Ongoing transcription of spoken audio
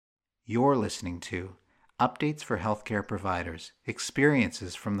You're listening to Updates for Healthcare Providers,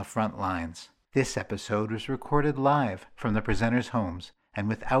 Experiences from the Front Lines. This episode was recorded live from the presenters' homes and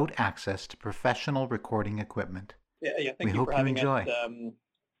without access to professional recording equipment. Yeah. We Thank you hope for you having enjoy. us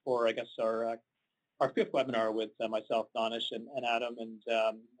for, I guess, our fifth webinar with myself, Danish, and Adam, and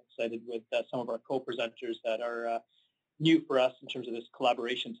excited with some of our co-presenters that are new for us in terms of this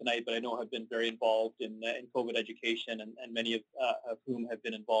collaboration tonight, but I know have been very involved in COVID education, and many of whom have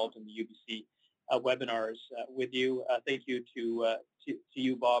been involved in the UBC webinars with you. Thank you to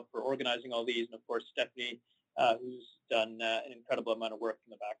you, Bob, for organizing all these, and of course, Stephanie, who's done an incredible amount of work in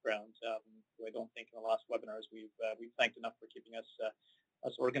the background. Who I don't think in the last webinars we've thanked enough for keeping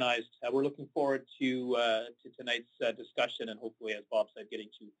us organized. We're looking forward to tonight's discussion, and hopefully, as Bob said, getting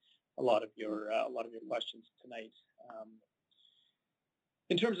to a lot of your questions tonight.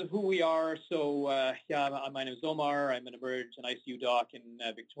 In terms of who we are, so my name is Omar. I'm an Emerge and ICU doc in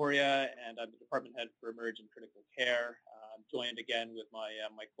Victoria, and I'm the department head for Emerge and Critical Care. I'm joined again with my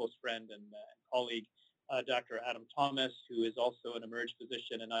close friend and colleague, Dr. Adam Thomas, who is also an Emerge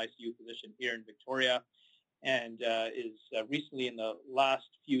physician and ICU physician here in Victoria, and is recently in the last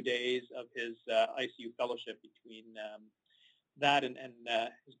few days of his ICU fellowship between that and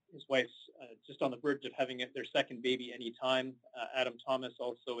his wife's just on the verge of having their second baby anytime. Adam Thomas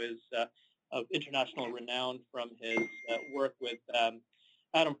also is of international renown from his work with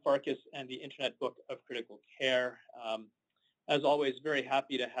Adam Farkas and the Internet Book of Critical Care. As always, very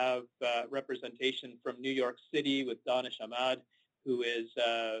happy to have representation from New York City with Danish Ahmad, who is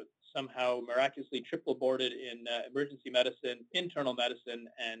somehow miraculously triple boarded in emergency medicine, internal medicine,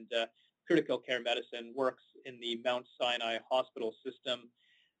 and critical care medicine, works in the Mount Sinai Hospital system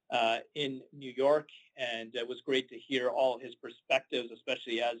in New York, and it was great to hear all his perspectives,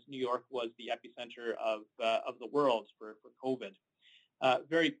 especially as New York was the epicenter of the world for COVID.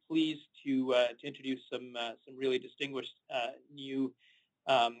 Very pleased to introduce some really distinguished new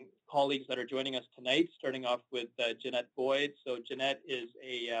colleagues that are joining us tonight, starting off with Jeanette Boyd. So Jeanette is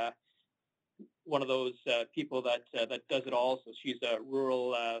one of those people that does it all. So she's a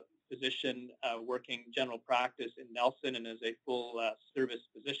rural physician working general practice in Nelson and is a full service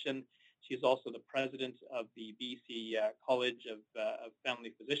physician. She's also the president of the BC College of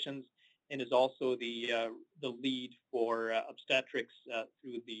Family Physicians and is also the lead for obstetrics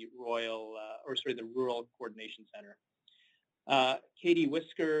through the the Rural Coordination Center. Katie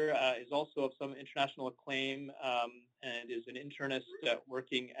Whisker is also of some international acclaim and is an internist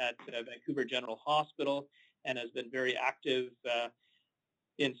working at Vancouver General Hospital and has been very active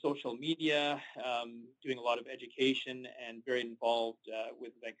in social media, doing a lot of education and very involved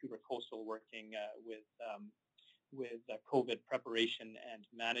with Vancouver Coastal, working with COVID preparation and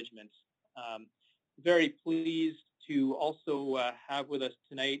management. Very pleased to also have with us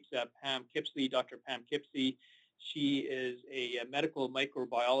tonight Pam Kipsey, Dr. Pam Kipsey. She is a medical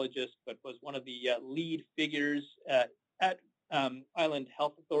microbiologist, but was one of the lead figures at Island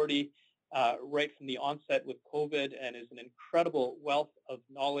Health Authority right from the onset with COVID, and is an incredible wealth of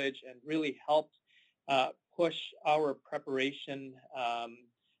knowledge and really helped push our preparation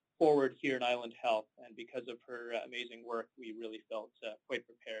forward here in Island Health. And because of her amazing work, we really felt quite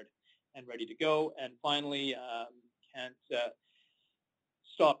prepared and ready to go. And finally, can't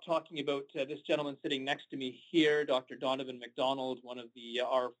stop talking about this gentleman sitting next to me here, Dr. Donovan McDonald, one of the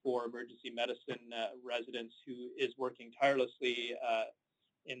R4 emergency medicine residents who is working tirelessly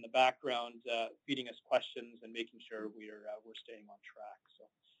in the background, feeding us questions and making sure we're staying on track.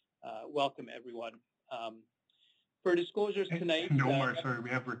 So welcome, everyone. For disclosures tonight. No, Omar, sorry,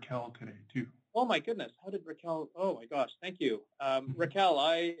 we have Raquel today, too. Oh, my goodness. How did Raquel? Oh, my gosh. Thank you. Raquel,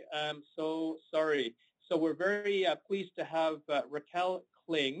 I am so sorry. So we're very pleased to have Raquel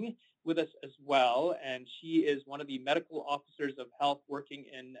Kling with us as well. And she is one of the medical officers of health working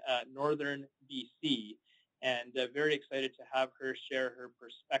in northern BC. And very excited to have her share her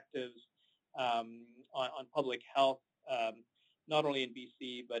perspectives on public health, not only in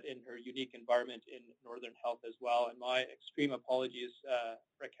BC, but in her unique environment in Northern Health as well. And my extreme apologies,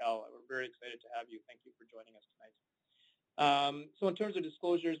 Raquel. We're very excited to have you. Thank you for joining us tonight. So in terms of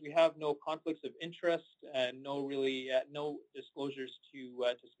disclosures, we have no conflicts of interest and no disclosures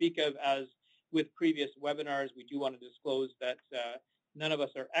to speak of. As with previous webinars, we do want to disclose that none of us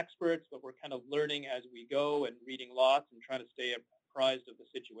are experts, but we're kind of learning as we go and reading lots and trying to stay apprised of the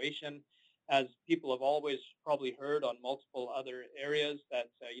situation. As people have always probably heard on multiple other areas, that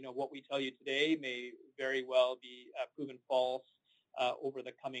what we tell you today may very well be proven false over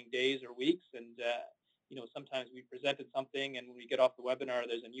the coming days or weeks. And sometimes we presented something, and when we get off the webinar,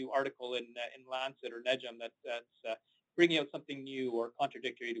 there's a new article in Lancet or NEJM that's bringing out something new or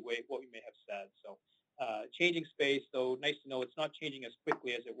contradictory to what we may have said. So changing space, though nice to know it's not changing as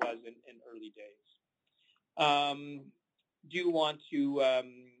quickly as it was in early days. Do want to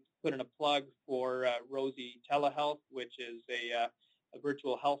put in a plug for Rosie Telehealth, which is a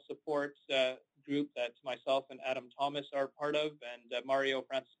virtual health support group that myself and Adam Thomas are part of, and Mario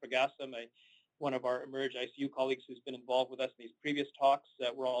Francis Pagasa, one of our Emerge ICU colleagues who's been involved with us in these previous talks,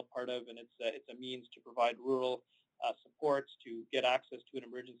 we're all part of, and it's a means to provide rural supports to get access to an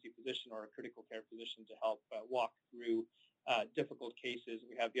emergency physician or a critical care physician to help walk through difficult cases.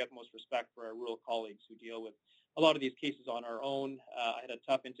 We have the utmost respect for our rural colleagues who deal with a lot of these cases on our own. I had a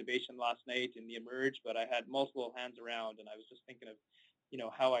tough intubation last night in the Emerge, but I had multiple hands around, and I was just thinking of,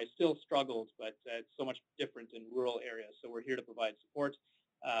 how I still struggled, but it's so much different in rural areas. So we're here to provide support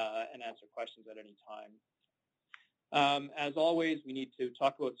and answer questions at any time. As always, we need to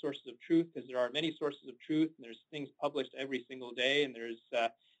talk about sources of truth because there are many sources of truth, and there's things published every single day, and there's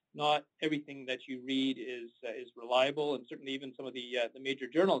not everything that you read is reliable, and certainly even some of the major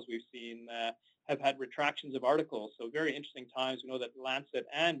journals we've seen have had retractions of articles. So very interesting times. We know that Lancet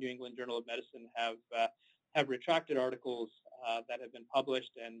and New England Journal of Medicine have retracted articles that have been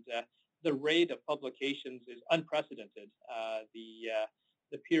published, and the rate of publications is unprecedented.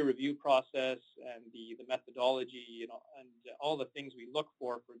 The peer review process and the methodology, and all the things we look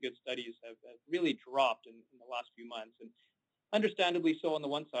for good studies have really dropped in the last few months. And understandably so on the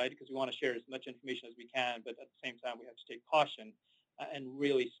one side, because we want to share as much information as we can, but at the same time, we have to take caution and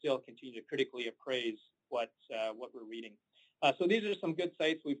really still continue to critically appraise what we're reading. So these are some good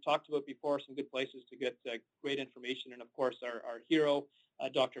sites we've talked about before, some good places to get great information. And of course, our hero,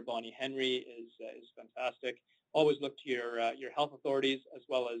 Dr. Bonnie Henry, is fantastic. Always look to your health authorities as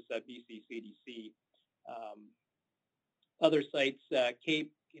well as BC CDC. Other sites,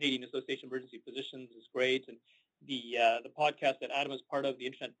 CAPE, Canadian Association of Emergency Physicians, is great, and the podcast that Adam is part of, the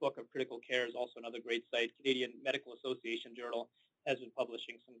Internet Book of Critical Care, is also another great site. Canadian Medical Association Journal has been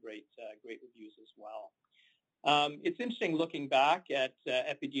publishing some great reviews as well. It's interesting looking back at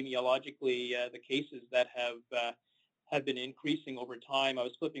epidemiologically the cases that have been increasing over time. I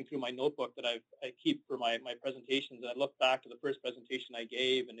was flipping through my notebook that I keep for my presentations, and I looked back to the first presentation I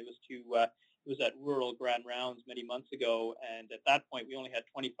gave, and it was at Rural Grand Rounds many months ago, and at that point we only had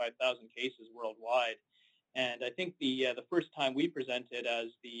 25,000 cases worldwide. And I think the first time we presented as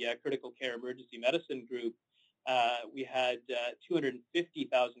the Critical Care Emergency Medicine Group, we had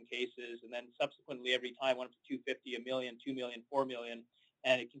 250,000 cases, and then subsequently every time went up to 250, a million, 2 million, 4 million,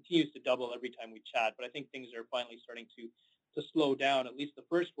 and it continues to double every time we chat. But I think things are finally starting to slow down, at least the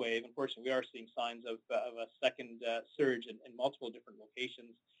first wave. Unfortunately, we are seeing signs of a second surge in multiple different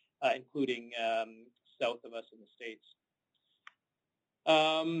locations, including south of us in the States.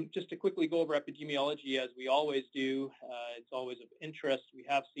 Just to quickly go over epidemiology, as we always do, it's always of interest. We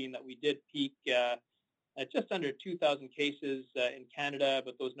have seen that we did peak at just under 2,000 cases in Canada,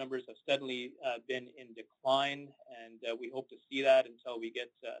 but those numbers have steadily been in decline, and we hope to see that until we get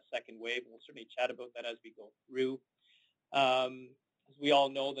a second wave, and we'll certainly chat about that as we go through. As we all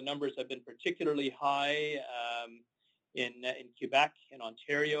know, the numbers have been particularly high in Quebec and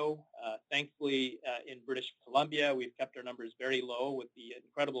Ontario. Thankfully, in British Columbia, we've kept our numbers very low with the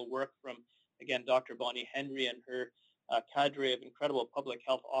incredible work from, again, Dr. Bonnie Henry and her cadre of incredible public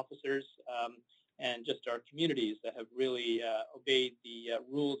health officers, and just our communities that have really obeyed the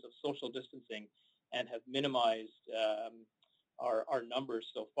rules of social distancing and have minimized our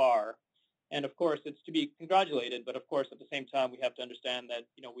numbers so far. And of course, it's to be congratulated, but of course, at the same time, we have to understand that,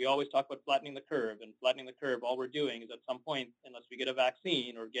 we always talk about flattening the curve, and flattening the curve, all we're doing is at some point, unless we get a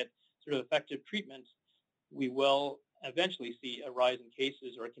vaccine or get sort of effective treatment, we will eventually see a rise in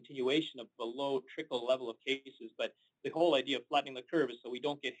cases or a continuation of below trickle level of cases. But the whole idea of flattening the curve is so we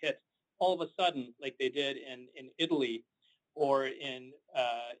don't get hit all of a sudden like they did in Italy or in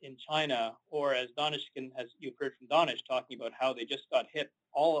China, or as you've heard from Danish talking about how they just got hit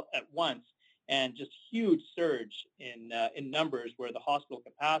all at once, and just huge surge in numbers where the hospital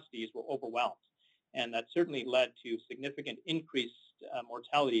capacities were overwhelmed. And that certainly led to significant increased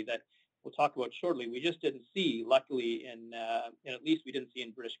mortality that we'll talk about shortly. We just didn't see, luckily, at least we didn't see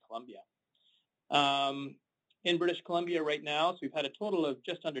in British Columbia. In British Columbia right now, so we've had a total of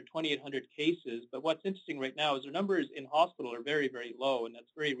just under 2,800 cases. But what's interesting right now is our numbers in hospital are very, very low, and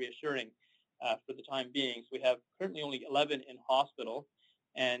that's very reassuring for the time being. So we have currently only 11 in hospital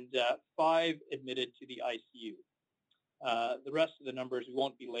and 5 admitted to the ICU. The rest of the numbers, we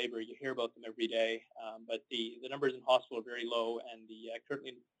won't belabor. You hear about them every day, but the numbers in hospital are very low, and the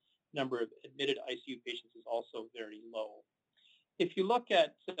currently number of admitted ICU patients is also very low. If you look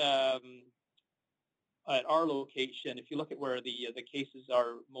at at our location, if you look at where the cases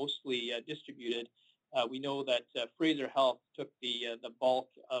are mostly distributed, we know that Fraser Health took the bulk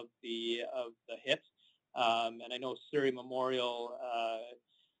of the hit, and I know Surrey Memorial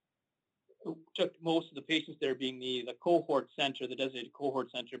took most of the patients there, being the cohort center, the designated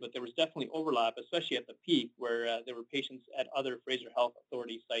cohort center, but there was definitely overlap, especially at the peak, where there were patients at other Fraser Health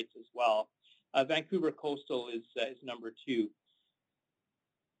Authority sites as well. Vancouver Coastal is number 2.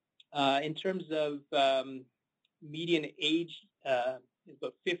 In terms of median age, is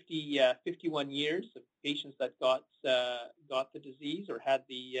about 51 years of patients that got the disease or had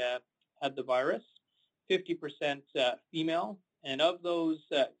the virus. 50% female, and of those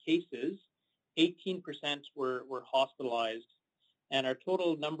cases, 18% were hospitalized. And our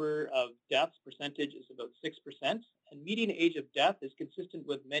total number of deaths percentage is about 6%. And median age of death is consistent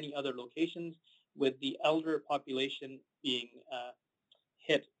with many other locations, with the elder population being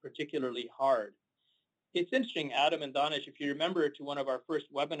hit particularly hard. It's interesting, Adam and Danish, if you remember to one of our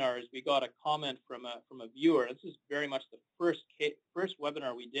first webinars, we got a comment from a viewer. This is very much the first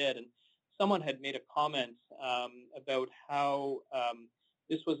webinar we did, and someone had made a comment about how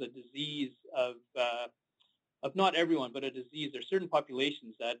this was a disease of not everyone, but a disease. There's certain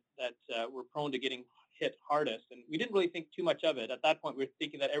populations that were prone to getting hit hardest, and we didn't really think too much of it. At that point, we were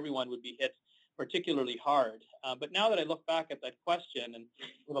thinking that everyone would be hit particularly hard. But now that I look back at that question, and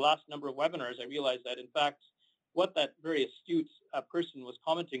for the last number of webinars, I realized that, in fact, what that very astute person was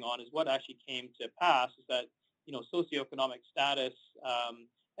commenting on is what actually came to pass, is that, socioeconomic status,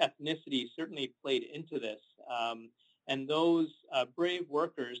 ethnicity certainly played into this. And those brave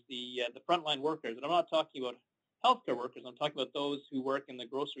workers, the frontline workers, and I'm not talking about healthcare workers, I'm talking about those who work in the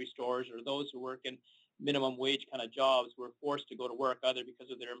grocery stores or those who work in minimum wage kind of jobs, were forced to go to work either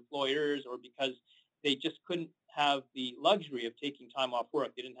because of their employers or because they just couldn't have the luxury of taking time off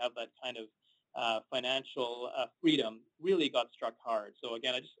work. They didn't have that kind of financial freedom, really got struck hard. So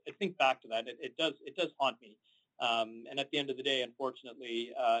again, I think back to that. It does haunt me. And at the end of the day,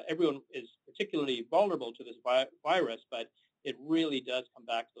 unfortunately, everyone is particularly vulnerable to this virus, but it really does come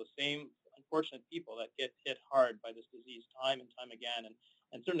back to those same unfortunate people that get hit hard by this disease time and time again.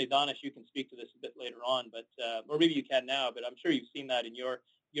 And certainly, Danish, you can speak to this a bit later on, but or maybe you can now, but I'm sure you've seen that in your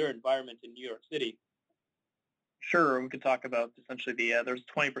environment in New York City. Sure, we could talk about essentially there's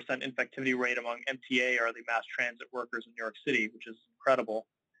 20% infectivity rate among MTA, or the mass transit workers in New York City, which is incredible.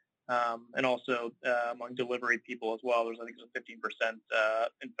 And also among delivery people as well, there's, I think, a 15%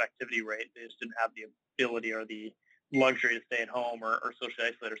 infectivity rate. They just didn't have the ability or the luxury to stay at home or socially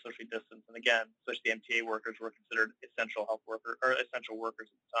isolate or socially distance. And again, especially the MTA workers were considered essential health workers or essential workers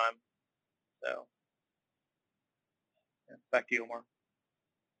at the time. So, yeah, back to you, Omar.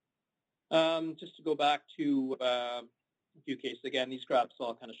 Just to go back to a few cases, again, these graphs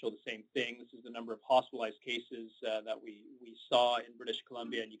all kind of show the same thing. This is the number of hospitalized cases that we saw in British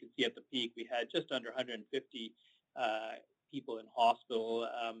Columbia, and you can see at the peak we had just under 150 people in hospital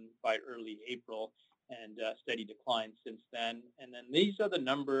by early April, and steady decline since then. And then these are the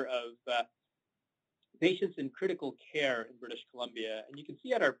number of patients in critical care in British Columbia, and you can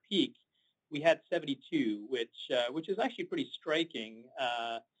see at our peak we had 72, which is actually pretty striking,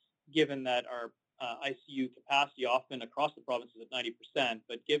 given that our ICU capacity often across the province is at 90%,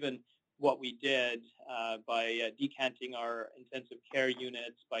 but given what we did by decanting our intensive care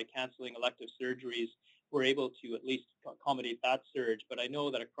units, by canceling elective surgeries, we're able to at least accommodate that surge. But I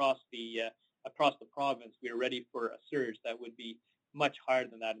know that across the province, we are ready for a surge that would be much higher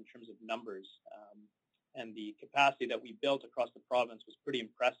than that in terms of numbers. And the capacity that we built across the province was pretty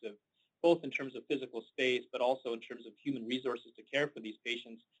impressive, both in terms of physical space, but also in terms of human resources to care for these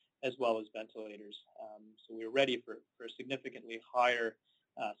patients, as well as ventilators. So we were ready for a significantly higher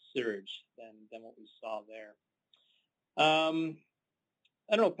surge than what we saw there.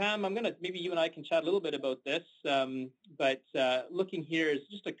 I don't know, Pam, maybe you and I can chat a little bit about this, but looking here is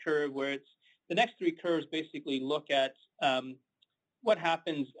just a curve where the next three curves basically look at what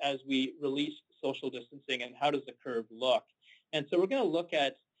happens as we release social distancing and how does the curve look. And so we're going to look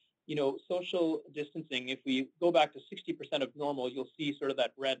at social distancing. If we go back to 60% of normal, you'll see sort of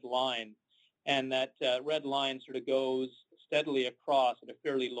that red line, and that red line sort of goes steadily across at a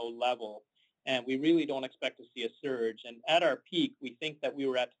fairly low level, and we really don't expect to see a surge. And at our peak, we think that we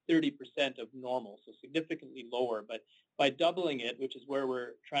were at 30% of normal, so significantly lower. But by doubling it, which is where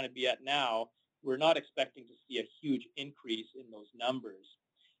we're trying to be at now, we're not expecting to see a huge increase in those numbers.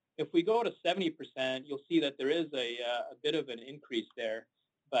 If we go to 70%, you'll see that there is a bit of an increase there,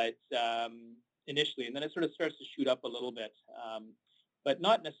 but initially, and then it sort of starts to shoot up a little bit, but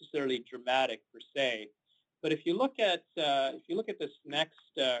not necessarily dramatic per se. But if you look at this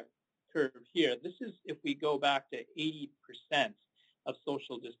next curve here. This is if we go back to 80% of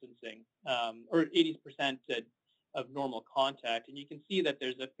social distancing, or 80% of normal contact, and you can see that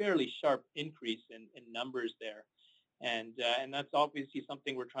there's a fairly sharp increase in numbers there, and that's obviously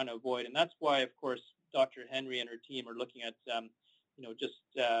something we're trying to avoid, and that's why, of course, Dr. Henry and her team are looking at just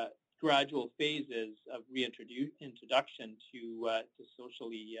gradual phases of reintroduction to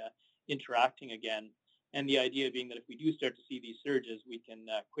socially interacting again. And the idea being that if we do start to see these surges, we can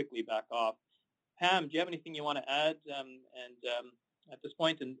quickly back off. Pam, do you have anything you want to add at this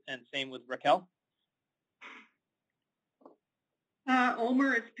point? And same with Raquel?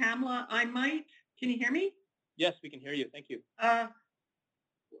 Omer, it's Pamela. Can you hear me? Yes, we can hear you. Thank you.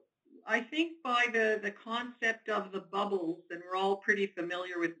 I think by the concept of the bubbles, and we're all pretty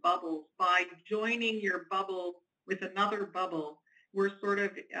familiar with bubbles, by joining your bubble with another bubble, we're sort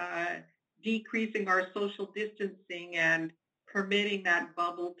of decreasing our social distancing and permitting that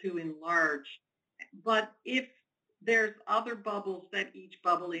bubble to enlarge. But if there's other bubbles that each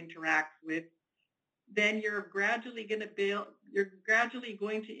bubble interacts with, then you're gradually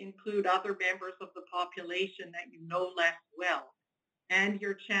going to include other members of the population that you know less well. And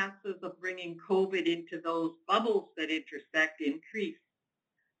your chances of bringing COVID into those bubbles that intersect increase.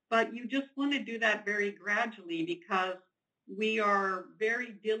 But you just want to do that very gradually because we are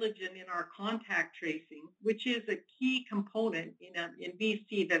very diligent in our contact tracing, which is a key component in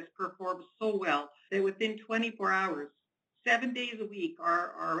BC that's performed so well that within 24 hours, 7 days a week,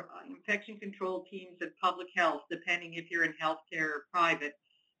 our infection control teams and public health, depending if you're in healthcare or private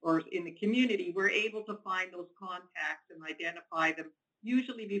or in the community, we're able to find those contacts and identify them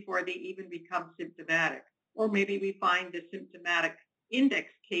usually before they even become symptomatic. Or maybe we find the symptomatic index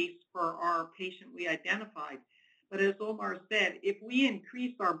case for our patient we identified. But as Omar said, if we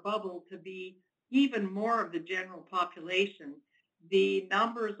increase our bubble to be even more of the general population, the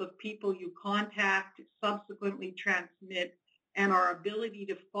numbers of people you contact, subsequently transmit, and our ability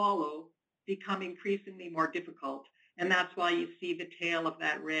to follow become increasingly more difficult. And that's why you see the tail of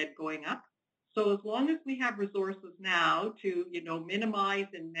that red going up. So as long as we have resources now to, minimize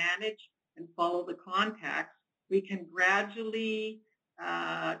and manage and follow the contacts, we can gradually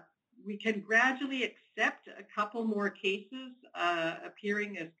accept a couple more cases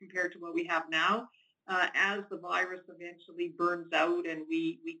appearing as compared to what we have now as the virus eventually burns out and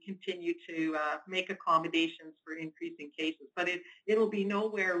we continue to make accommodations for increasing cases. But it'll be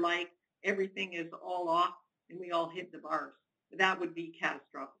nowhere like everything is all off and we all hit the bars. That would be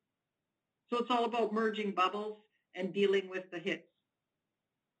catastrophic. So it's all about merging bubbles and dealing with the hits.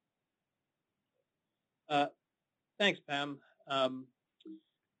 Thanks, Pam. And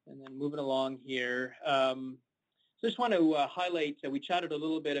then moving along here. So I just want to highlight, we chatted a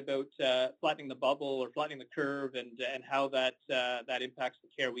little bit about flattening the bubble or flattening the curve and how that impacts the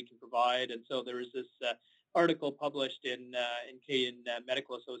care we can provide. And so there was this article published in Canadian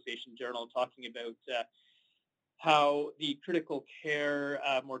Medical Association Journal talking about how the critical care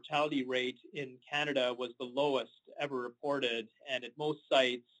mortality rate in Canada was the lowest ever reported. And at most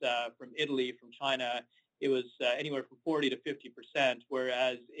sites from Italy, from China, it was anywhere from 40 to 50%,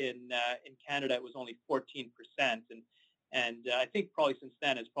 whereas in Canada it was only 14%. And I think probably since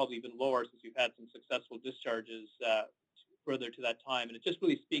then it's probably even lower since we've had some successful discharges further to that time. And it just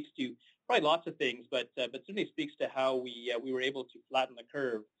really speaks to probably lots of things, but certainly speaks to how we were able to flatten the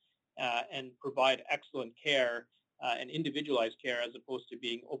curve and provide excellent care and individualized care as opposed to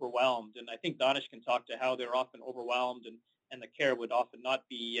being overwhelmed. And I think Danish can talk to how they're often overwhelmed and the care would often not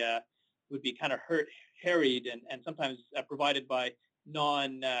be, would be kind of harried and sometimes provided by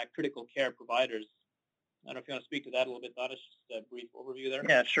non-critical care providers. I don't know if you want to speak to that a little bit, Danish, just a brief overview there.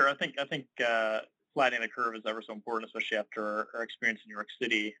 Yeah, sure. I think flattening the curve is ever so important, especially after our experience in New York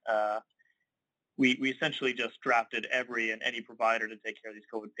City. We essentially just drafted every and any provider to take care of these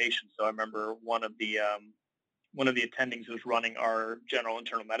COVID patients. So I remember one of the attendings who was running our general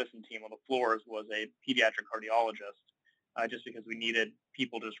internal medicine team on the floors was a pediatric cardiologist, just because we needed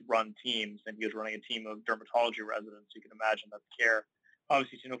people to just run teams, and he was running a team of dermatology residents. You can imagine that the care,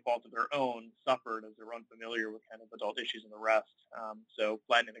 obviously to no fault of their own, suffered as they're unfamiliar with kind of adult issues and the rest. So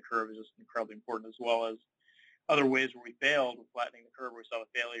flattening the curve is just incredibly important, as well as other ways where we failed with flattening the curve, where we saw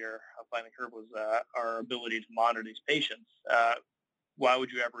the failure of flattening the curve was our ability to monitor these patients. Why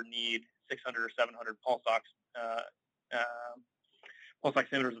would you ever need 600 or 700 pulse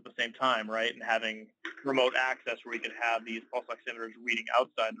oximeters at the same time, right? And having remote access where we could have these pulse oximeters reading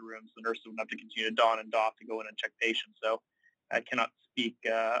outside the room, so the nurses wouldn't have to continue to don and doff to go in and check patients. So I cannot speak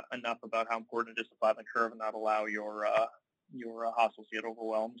enough about how important it is to flatten the curve and not allow your hospitals to get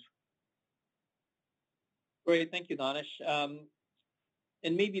overwhelmed. Great, thank you, Danish.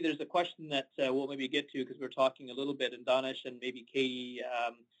 And maybe there's a question that we'll maybe get to because we're talking a little bit, and Danish and maybe Katie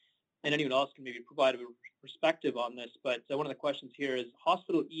and anyone else can maybe provide a perspective on this. But one of the questions here is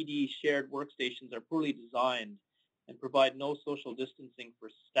hospital ED shared workstations are poorly designed and provide no social distancing for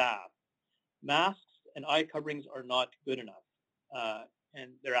staff. Masks and eye coverings are not good enough.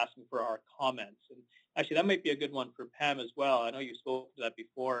 And they're asking for our comments. And actually, that might be a good one for Pam as well. I know you spoke to that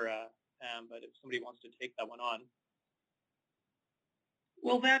before, Pam, but if somebody wants to take that one on.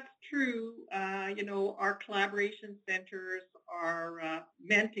 Well, that's true. Our collaboration centers are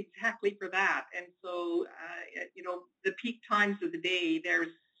meant exactly for that. And so, the peak times of the day, there's,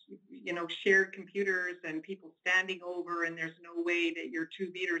 shared computers and people standing over, and there's no way that you're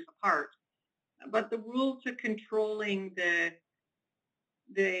 2 meters apart. But the rule to controlling the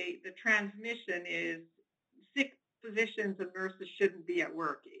transmission is sick physicians and nurses shouldn't be at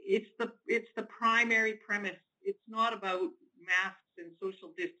work. It's the primary premise. It's not about masks and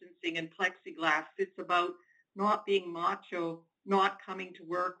social distancing and plexiglass. It's about not being macho, not coming to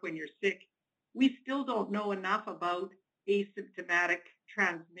work when you're sick. We still don't know enough about asymptomatic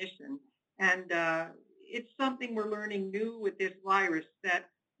transmission. And it's something we're learning new with this virus, that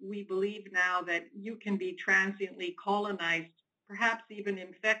we believe now that you can be transiently colonized, perhaps even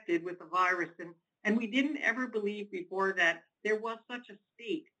infected with the virus. And we didn't ever believe before that there was such a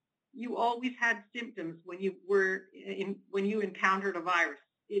state. You always had symptoms when you encountered a virus.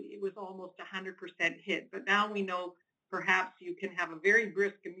 It was almost 100% hit. But now we know perhaps you can have a very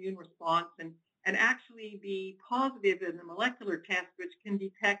brisk immune response and actually be positive in the molecular test, which can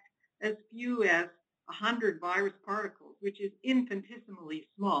detect as few as 100 virus particles, which is infinitesimally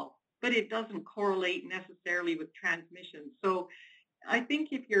small, but it doesn't correlate necessarily with transmission. So I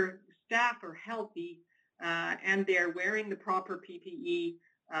think if your staff are healthy and they're wearing the proper PPE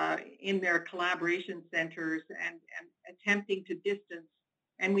in their collaboration centers and attempting to distance,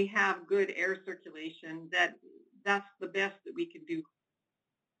 and we have good air circulation, that's the best that we can do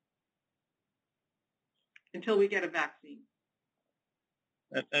until we get a vaccine.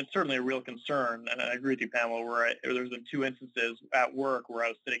 That's certainly a real concern, and I agree with you, Pamela, where there's been 2 instances at work where I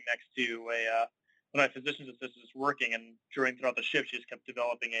was sitting next to one of my physician's assistants working, and throughout the shift, she just kept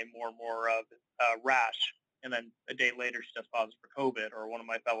developing a more and more rash, and then a day later, she tests positive for COVID. Or one of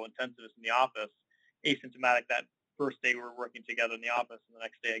my fellow intensivists in the office, asymptomatic that first day we were working together in the office, and the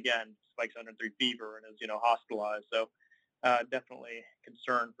next day again, spikes 103 fever and is hospitalized. So definitely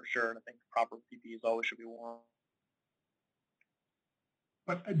concern for sure, and I think proper PPEs always should be worn.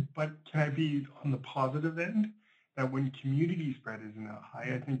 But can I be on the positive end? That when community spread isn't that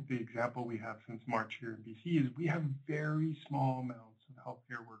high, I think the example we have since March here in BC is we have very small amounts of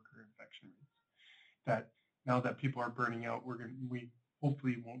healthcare worker infection rates. That now that people are burning out, we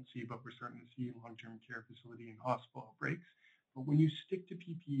hopefully won't see, but we're starting to see in long-term care facility and hospital outbreaks. But when you stick to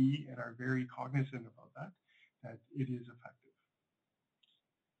PPE and are very cognizant about that it is effective.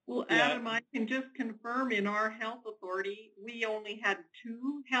 Well, Adam, I can just confirm in our health authority, we only had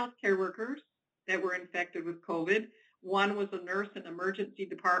 2 healthcare workers that were infected with COVID. One was a nurse in emergency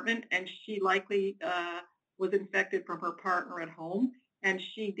department, and she likely was infected from her partner at home, and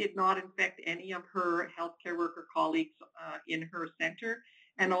she did not infect any of her healthcare worker colleagues in her center.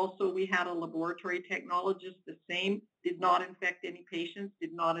 And also we had a laboratory technologist, the same, did not infect any patients,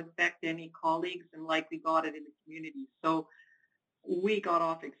 did not infect any colleagues, and likely got it in the community. So we got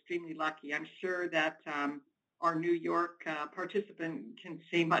off extremely lucky. I'm sure that our New York participant can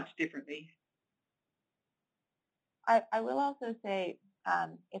say much differently. I will also say,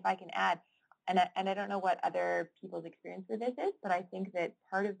 if I can add, and I don't know what other people's experience with this is, but I think that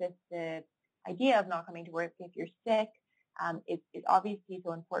part of this, the idea of not coming to work if you're sick, is obviously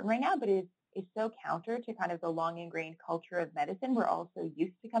so important right now, but is so counter to kind of the long ingrained culture of medicine. We're all so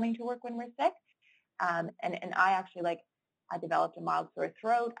used to coming to work when we're sick. And I actually I developed a mild sore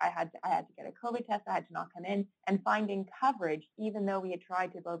throat. I had to get a COVID test. I had to not come in, and finding coverage, even though we had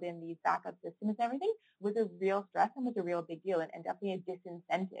tried to build in these backup systems and everything, was a real stress and was a real big deal, and definitely a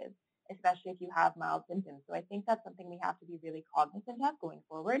disincentive, especially if you have mild symptoms. So I think that's something we have to be really cognizant of going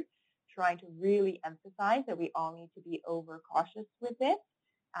forward, trying to really emphasize that we all need to be overcautious with this,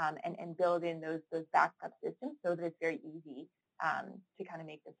 and build in those backup systems so that it's very easy to kind of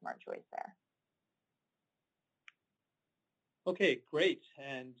make the smart choice there. Okay, great.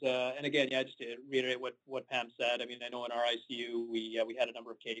 And again, just to reiterate what Pam said, I mean, I know in our ICU we had a number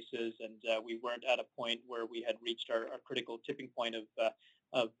of cases, and we weren't at a point where we had reached our critical tipping point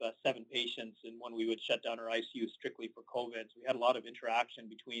of 7 patients, and when we would shut down our ICU strictly for COVID. So we had a lot of interaction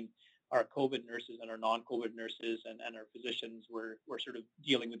between our COVID nurses and our non-COVID nurses, and our physicians were sort of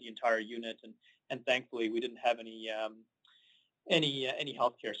dealing with the entire unit, and thankfully we didn't have any any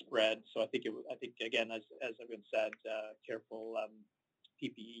healthcare spread. So I think again, as everyone said, careful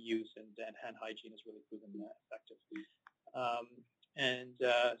PPE use and hand hygiene has really proven effective.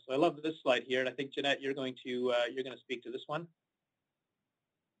 So I love this slide here, and I think Jeanette, you're going to speak to this one.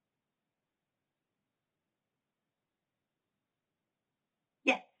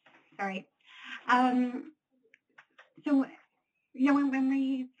 Yes, sorry. So when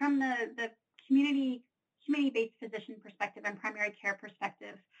we from the community-based physician perspective and primary care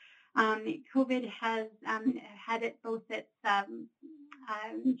perspective, COVID has had both its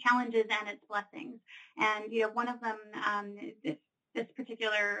challenges and its blessings. And one of them, this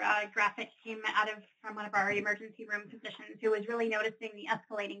particular graphic came from one of our emergency room physicians who was really noticing the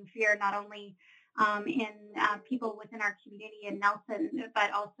escalating fear, not only in people within our community in Nelson,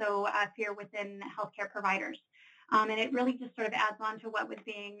 but also fear within healthcare providers. And it really just sort of adds on to what was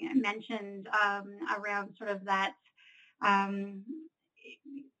being mentioned around sort of that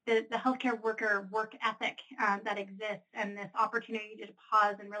the healthcare worker work ethic that exists, and this opportunity to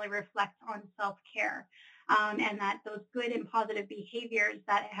pause and really reflect on self-care. And that those good and positive behaviors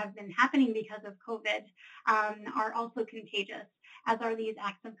that have been happening because of COVID are also contagious, as are these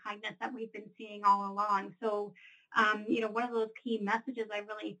acts of kindness that we've been seeing all along. So, one of those key messages I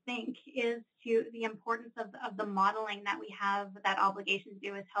really think is to the importance of the modeling that we have that obligation to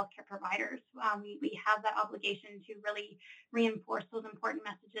do as healthcare providers. We have that obligation to really reinforce those important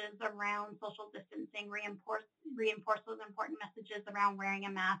messages around social distancing, reinforce those important messages around wearing a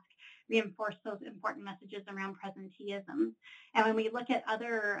mask, reinforce those important messages around presenteeism. And when we look at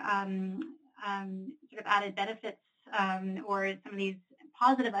other sort of added benefits or some of these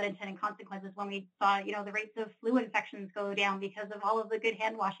positive unintended consequences, when we saw, the rates of flu infections go down because of all of the good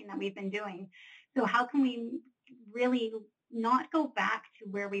hand washing that we've been doing. So how can we really not go back to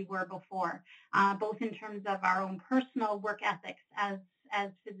where we were before, both in terms of our own personal work ethics as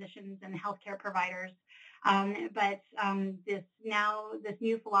physicians and healthcare providers, but this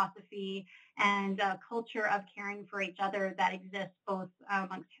new philosophy and culture of caring for each other that exists both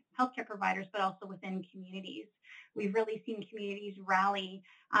amongst healthcare providers, but also within communities. We've really seen communities rally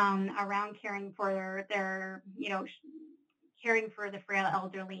around caring for caring for the frail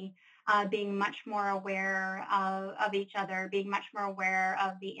elderly, being much more aware of each other, being much more aware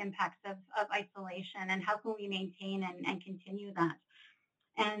of the impacts of isolation, and how can we maintain and continue that.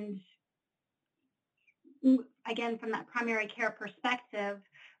 And again, from that primary care perspective,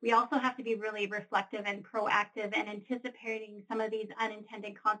 we also have to be really reflective and proactive and anticipating some of these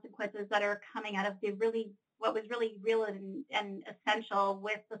unintended consequences that are coming out of what was really real and essential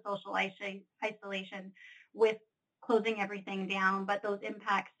with the social isolation, with closing everything down, but those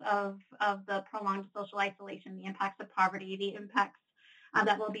impacts of the prolonged social isolation, the impacts of poverty, the impacts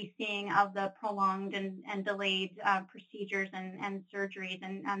that we'll be seeing of the prolonged and delayed procedures and surgeries.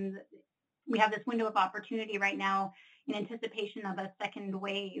 And we have this window of opportunity right now in anticipation of a second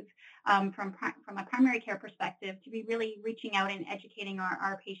wave from a primary care perspective to be really reaching out and educating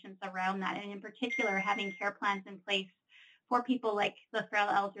our patients around that. And in particular, having care plans in place for people like the frail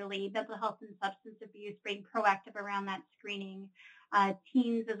elderly, mental health and substance abuse, being proactive around that screening.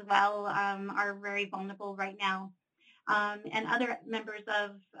 Teens as well are very vulnerable right now. And other members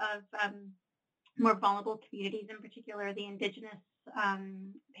of more vulnerable communities, in particular the Indigenous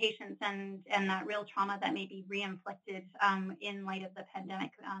patients and that real trauma that may be re-inflicted in light of the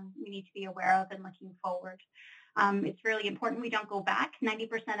pandemic, we need to be aware of and looking forward. It's really important we don't go back.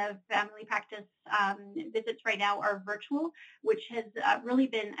 90% of family practice visits right now are virtual, which has really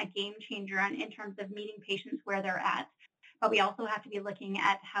been a game changer in terms of meeting patients where they're at. But we also have to be looking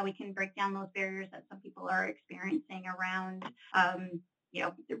at how we can break down those barriers that some people are experiencing around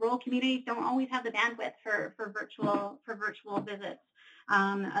the rural communities don't always have the bandwidth for virtual visits.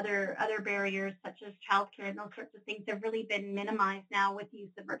 Other barriers such as childcare and those sorts of things have really been minimized now with the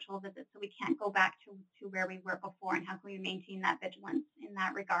use of virtual visits. So we can't go back to where we were before, and how can we maintain that vigilance in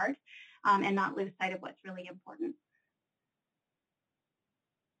that regard and not lose sight of what's really important.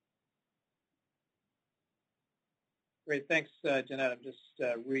 Great, thanks, Jeanette. I'm just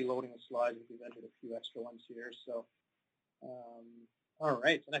reloading the slides. We've entered a few extra ones here. So, all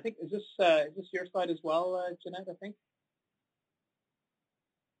right, and I think is this your slide as well, Jeanette? I think.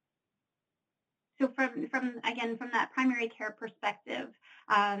 So from that primary care perspective,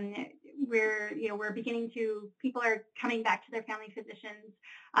 we're beginning to, people are coming back to their family physicians.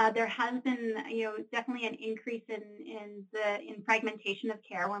 There has been definitely an increase in fragmentation of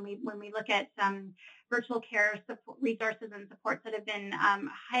care when we look at virtual care resources and supports that have been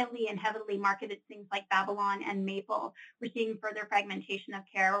highly and heavily marketed, things like Babylon and Maple. We're seeing further fragmentation of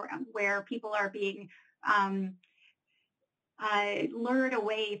care where people are being lured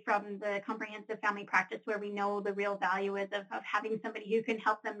away from the comprehensive family practice where we know the real value is of having somebody who can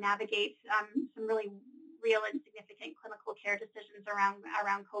help them navigate some really real and significant clinical care decisions around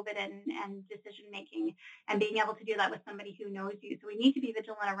COVID and decision making, and being able to do that with somebody who knows you. So we need to be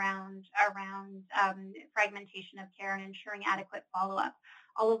vigilant around fragmentation of care and ensuring adequate follow-up.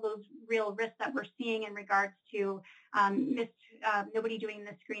 All of those real risks that we're seeing in regards to nobody doing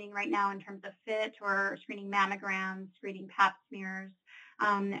the screening right now in terms of FIT or screening mammograms, screening pap smears.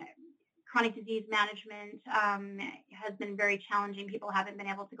 Chronic disease management has been very challenging. People haven't been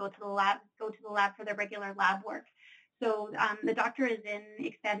able to go to the lab for their regular lab work. So the Doctor is in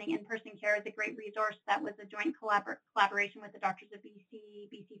expanding in-person care is a great resource. That was a joint collaboration with the Doctors of BC,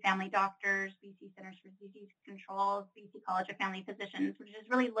 BC Family Doctors, BC Centers for Disease Control, BC College of Family Physicians, which is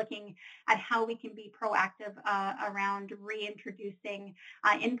really looking at how we can be proactive around reintroducing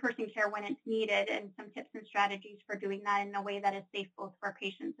in-person care when it's needed, and some tips and strategies for doing that in a way that is safe both for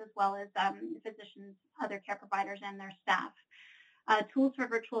patients as well as physicians, other care providers, and their staff. Tools for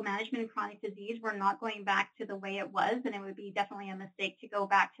virtual management of chronic disease, we're not going back to the way it was, and it would be definitely a mistake to go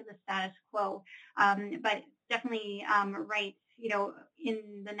back to the status quo. But definitely right,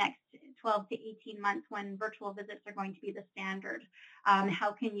 in the next 12 to 18 months when virtual visits are going to be the standard,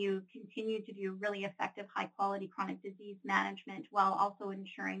 how can you continue to do really effective, high-quality chronic disease management while also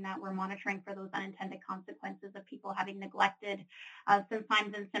ensuring that we're monitoring for those unintended consequences of people having neglected some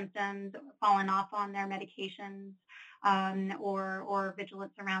signs and symptoms, fallen off on their medications, or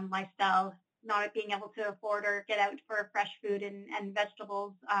vigilance around lifestyle, not being able to afford or get out for fresh food and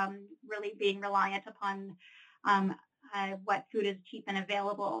vegetables, really being reliant upon what food is cheap and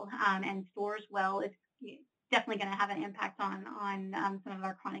available and stores well is definitely going to have an impact on some of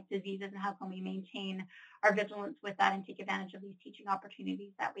our chronic diseases, and how can we maintain our vigilance with that and take advantage of these teaching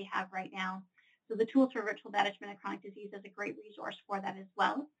opportunities that we have right now. So the tools for virtual management of chronic disease is a great resource for that as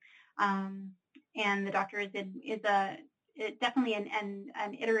well. And the Doctor is definitely an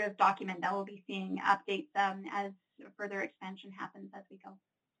iterative document that will be seeing updates as further expansion happens as we go.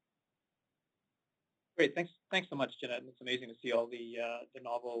 Great, thanks so much, Jeanette. It's amazing to see all the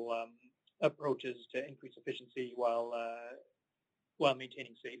novel approaches to increase efficiency while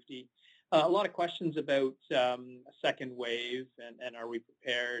maintaining safety. A lot of questions about a second wave and are we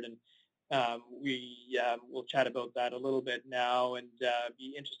prepared, and we'll chat about that a little bit now, and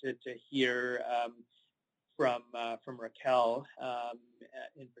be interested to hear from Raquel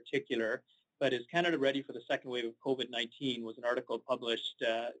in particular. But is Canada ready for the second wave of COVID-19 was an article published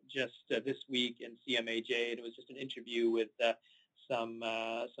just this week in CMAJ. It was just an interview with some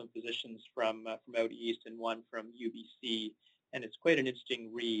physicians from out east and one from UBC, and it's quite an interesting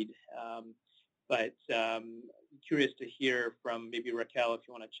read. But curious to hear from maybe Raquel if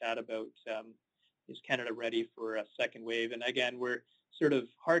you want to chat about is Canada ready for a second wave? And again, we're sort of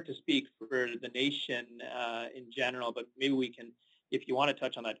hard to speak for the nation in general, but maybe we can, if you want to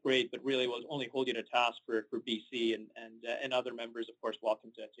touch on that, great, but really we'll only hold you to task for BC, and other members, of course,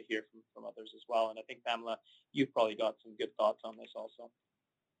 welcome to hear from others as well. And I think, Pamela, you've probably got some good thoughts on this also.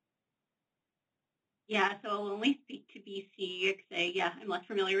 Yeah, so I'll only speak to BC. I could say, yeah, I'm less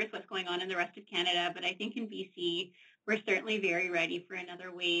familiar with what's going on in the rest of Canada, but I think in BC, we're certainly very ready for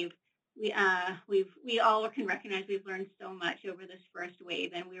another wave. We all can recognize we've learned so much over this first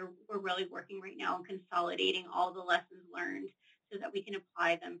wave, and we're really working right now on consolidating all the lessons learned so that we can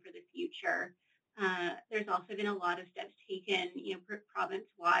apply them for the future. There's also been a lot of steps taken,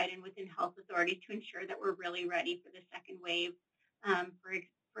 province-wide and within health authorities to ensure that we're really ready for the second wave.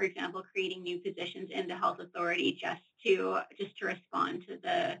 For example, creating new positions in the health authority just to respond to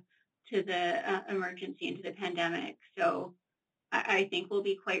the emergency and to the pandemic. So I think we'll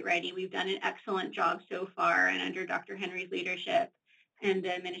be quite ready. We've done an excellent job so far, and under Dr. Henry's leadership and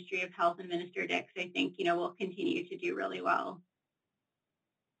the Ministry of Health and Minister Dix, I think we'll continue to do really well.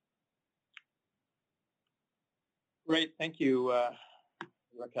 Great, thank you,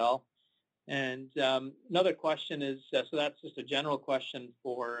 Raquel. And another question is, so that's just a general question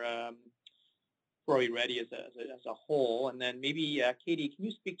for Are We Ready as a whole? And then maybe, Katie, can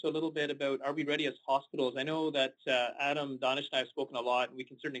you speak to a little bit about Are We Ready as hospitals? I know that Adam, Danish, and I have spoken a lot, and we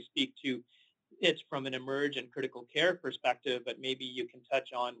can certainly speak to it from an emerge and critical care perspective, but maybe you can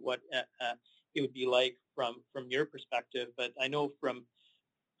touch on what it would be like from your perspective. But I know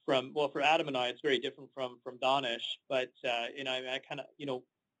for Adam and I, it's very different from Danish, but I kind of,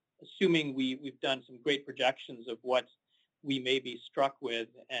 assuming we've done some great projections of what we may be struck with,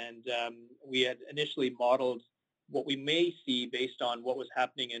 and we had initially modeled what we may see based on what was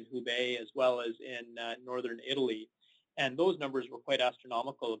happening in Hubei as well as in northern Italy, and those numbers were quite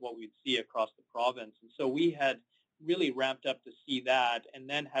astronomical of what we'd see across the province. And so we had really ramped up to see that, and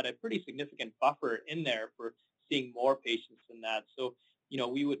then had a pretty significant buffer in there for seeing more patients than that. So,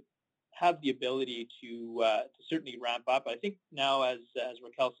 we would have the ability to certainly ramp up. I think now, as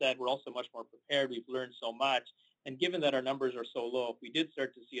Raquel said, we're also much more prepared. We've learned so much. And given that our numbers are so low, if we did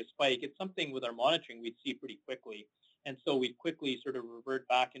start to see a spike, it's something with our monitoring we'd see pretty quickly. And so we'd quickly sort of revert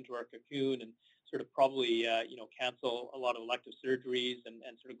back into our cocoon and sort of probably, cancel a lot of elective surgeries and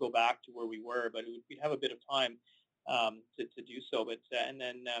sort of go back to where we were. But we'd have a bit of time to do so. But and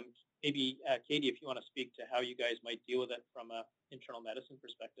then maybe, Katie, if you want to speak to how you guys might deal with it from an internal medicine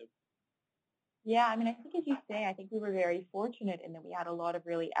perspective. Yeah, I mean, I think as you say, I think we were very fortunate in that we had a lot of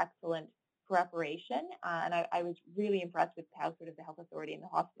really excellent preparation. And I was really impressed with how sort of the health authority and the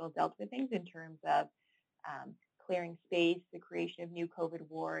hospital dealt with things in terms of clearing space, the creation of new COVID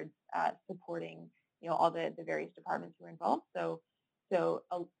wards, supporting, all the various departments who were involved. So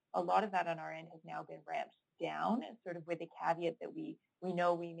a lot of that on our end has now been ramped down, sort of with the caveat that we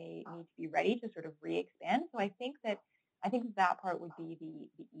know we may need to be ready to sort of re-expand. So I think that part would be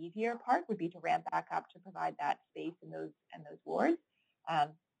the easier part, would be to ramp back up to provide that space in those wards.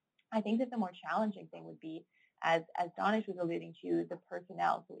 I think that the more challenging thing would be, as Danish was alluding to, the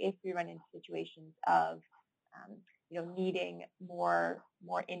personnel. So if we run into situations of needing more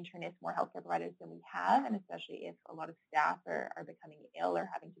internists, more healthcare providers than we have, and especially if a lot of staff are becoming ill or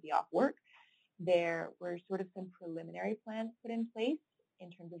having to be off work, there were sort of some preliminary plans put in place in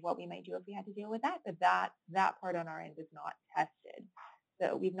terms of what we might do if we had to deal with that. But that part on our end was not tested.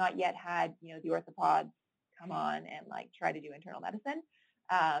 So we've not yet had, the orthopods come on and try to do internal medicine.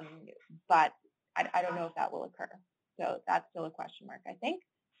 But I don't know if that will occur. So that's still a question mark, I think.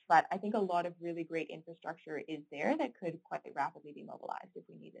 But I think a lot of really great infrastructure is there that could quite rapidly be mobilized if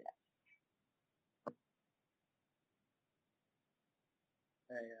we needed it.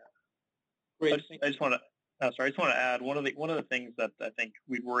 Great. I just want to add one of the things that I think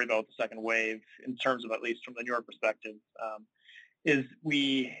we'd worry about the second wave, in terms of, at least from the New York perspective, is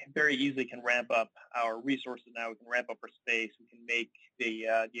we very easily can ramp up our resources now. We can ramp up our space. We can make the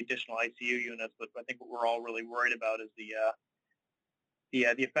additional ICU units. But I think what we're all really worried about is the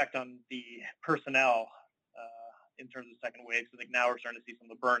effect on the personnel in terms of second wave. So I think now we're starting to see some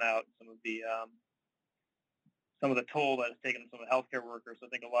of the burnout, some of the toll that it's taken on some of the healthcare workers. So I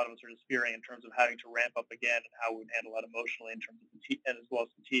think a lot of us are just fearing in terms of having to ramp up again and how we would handle that emotionally in terms of fatigue, and as well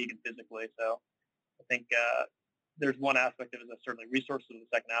as fatigue and physically. So I think there's one aspect of it that's certainly resources. The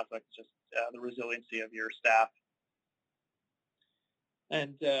second aspect is just the resiliency of your staff.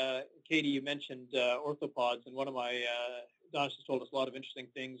 And Katie, you mentioned orthopods, and one of my Danish has told us a lot of interesting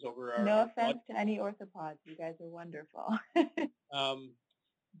things over our. No offense to any orthopods, you guys are wonderful.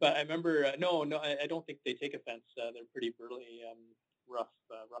 But I remember, no, I don't think they take offense. They're pretty burly, rough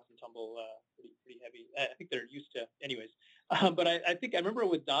and tumble, pretty heavy. I think they're used to, anyways. But I think I remember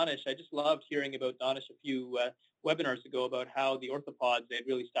with Danish, I just loved hearing about Danish a few webinars ago about how the orthopods, they had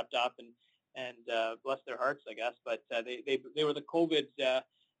really stepped up and bless their hearts, I guess. But they were the COVID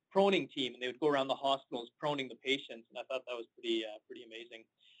proning team, and they would go around the hospitals proning the patients, and I thought that was pretty amazing.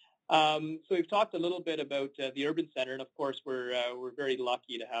 So we've talked a little bit about the urban center, and of course we're very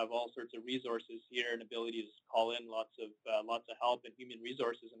lucky to have all sorts of resources here and ability to call in lots of help and human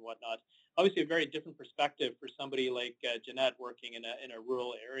resources and whatnot. Obviously, a very different perspective for somebody like Jeanette working in a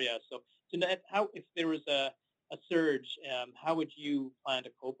rural area. So Jeanette, how, if there was a surge, how would you plan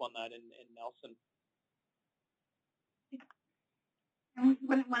to cope on that in Nelson?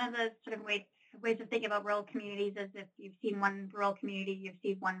 One of the sort of ways of thinking about rural communities is, if you've seen one rural community,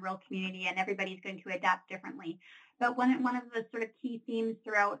 and everybody's going to adapt differently. But one of the sort of key themes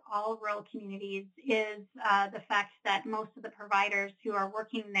throughout all rural communities is the fact that most of the providers who are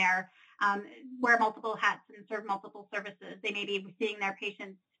working there wear multiple hats and serve multiple services. They may be seeing their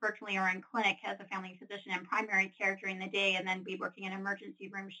patients virtually or in clinic as a family physician and primary care during the day, and then be working an emergency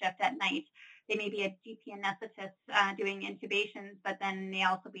room shift at night. They may be a GP anesthetist doing intubations, but then they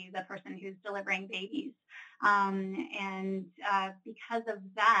also be the person who's delivering babies. And because of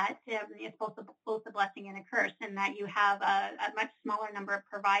that, it's both a blessing and a curse, in that you have a much smaller number of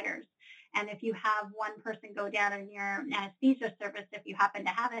providers. And if you have one person go down in your anesthesia service, if you happen to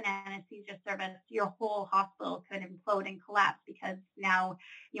have an anesthesia service, your whole hospital could implode and collapse, because now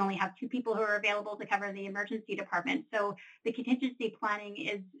you only have two people who are available to cover the emergency department. So the contingency planning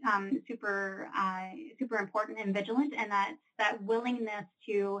is super important and vigilant, and that willingness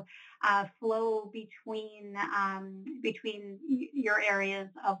to flow between your areas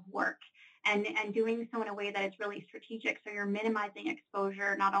of work. And doing so in a way that is really strategic, so you're minimizing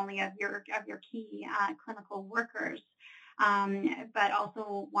exposure not only of your key clinical workers, but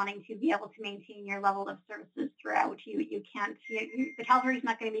also wanting to be able to maintain your level of services throughout. You can't, the cavalry is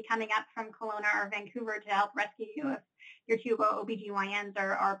not going to be coming up from Kelowna or Vancouver to help rescue you if your two OBGYNs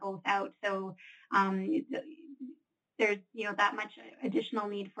are both out. So there's that much additional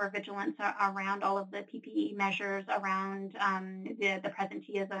need for vigilance around all of the PPE measures, around the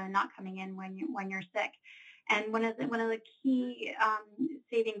presenteeism not coming in when you're sick. And one of the key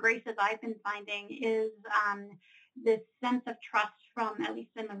saving graces I've been finding is this sense of trust from, at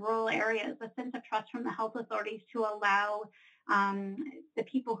least in the rural areas, a sense of trust from the health authorities to allow the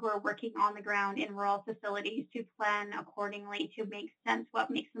people who are working on the ground in rural facilities to plan accordingly to make sense,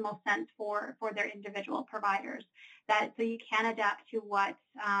 what makes the most sense for their individual providers. That so you can adapt to what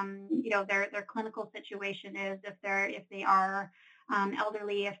their clinical situation is, if they are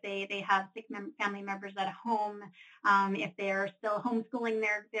elderly, if they have sick family members at home, if they're still homeschooling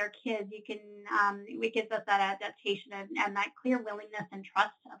their kids, it gives us that adaptation and that clear willingness and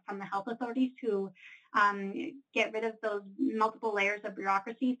trust from the health authorities to get rid of those multiple layers of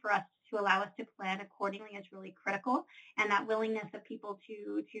bureaucracy for us to allow us to plan accordingly is really critical. And that willingness of people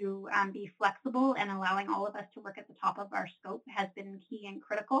to be flexible and allowing all of us to work at the top of our scope has been key and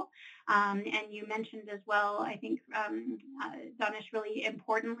critical. And you mentioned as well, I think, Danish, really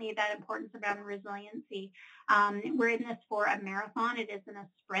importantly, that importance around resiliency. We're in this for a marathon. It isn't a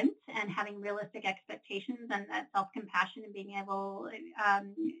sprint, and having realistic expectations and that self-compassion and being able,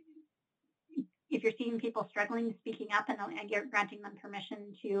 if you're seeing people struggling, speaking up and you're granting them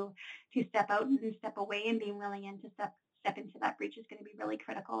permission to step out and step away and being willing to step into that breach is going to be really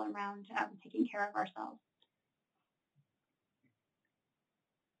critical around taking care of ourselves.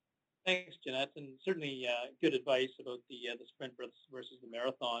 Thanks, Jeanette, and certainly good advice about the sprint versus the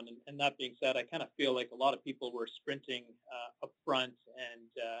marathon. And that being said, I kind of feel like a lot of people were sprinting up front,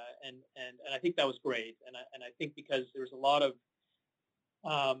 and I think that was great. And I think because there was a lot of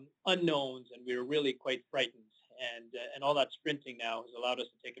unknowns, and we were really quite frightened. And all that sprinting now has allowed us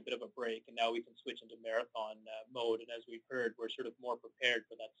to take a bit of a break, and now we can switch into marathon mode. And as we've heard, we're sort of more prepared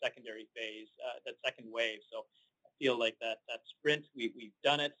for that secondary phase, that second wave. So I feel like that sprint, we've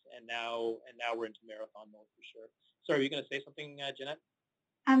done it, and now we're into marathon mode for sure. Sorry, were you going to say something, Jeanette?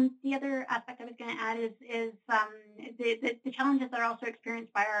 The other aspect I was going to add is the challenges that are also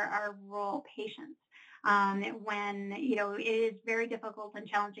experienced by our rural patients. When it is very difficult and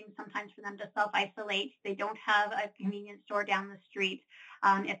challenging sometimes for them to self-isolate. They don't have a convenience store down the street.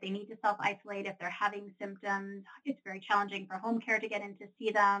 If they need to self-isolate, if they're having symptoms, it's very challenging for home care to get in to see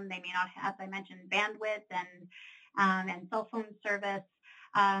them. They may not have, as I mentioned, bandwidth and cell phone service.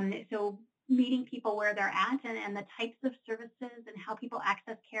 So meeting people where they're at and the types of services and how people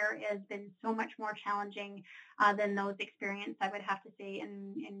access care has been so much more challenging than those experienced, I would have to say,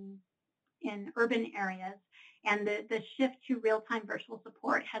 in urban areas. And the shift to real-time virtual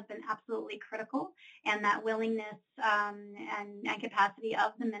support has been absolutely critical, and that willingness and capacity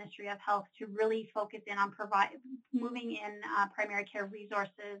of the Ministry of Health to really focus in on moving in primary care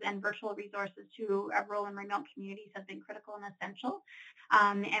resources and virtual resources to rural and remote communities has been critical and essential.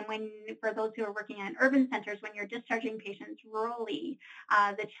 And for those who are working in urban centers, when you're discharging patients rurally,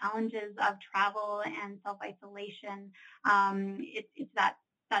 the challenges of travel and self-isolation, it's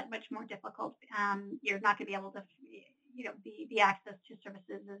that much more difficult. You're not going to be able to, the access to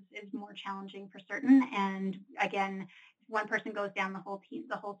services is more challenging for certain. And again, if one person goes down, the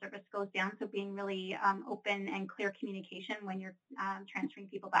whole service goes down. So being really open and clear communication when you're transferring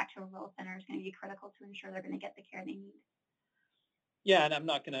people back to a rural center is going to be critical to ensure they're going to get the care they need. Yeah, and I'm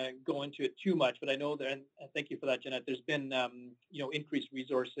not going to go into it too much, but I know that, and thank you for that, Jeanette, there's been, increased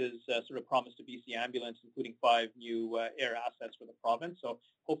resources sort of promised to BC Ambulance, including 5 new air assets for the province. So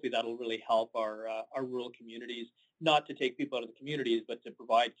hopefully that'll really help our rural communities, not to take people out of the communities, but to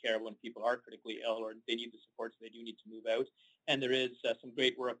provide care when people are critically ill or they need the support, so they do need to move out. And there is some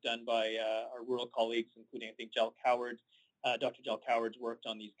great work done by our rural colleagues, including, I think, Dr. Jill Coward's worked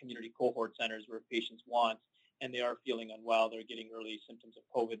on these community cohort centers where patients want, and they are feeling unwell, they're getting early symptoms of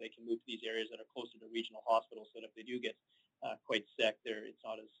COVID, they can move to these areas that are closer to regional hospitals so that if they do get quite sick, it's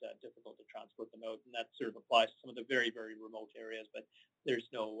not as difficult to transport them out. And that sort of applies to some of the very, very remote areas, but there's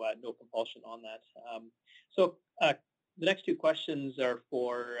no compulsion on that. So the next 2 questions are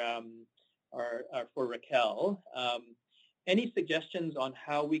for Raquel. Any suggestions on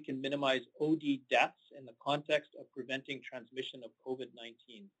how we can minimize OD deaths in the context of preventing transmission of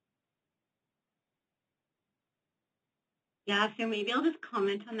COVID-19? Yeah, so maybe I'll just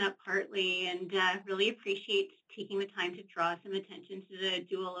comment on that partly, and really appreciate taking the time to draw some attention to the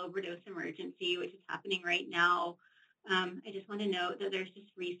dual overdose emergency, which is happening right now. I just want to note that there's just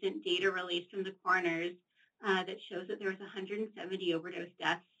recent data released from the coroners that shows that there was 170 overdose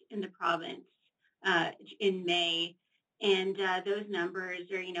deaths in the province in May. And those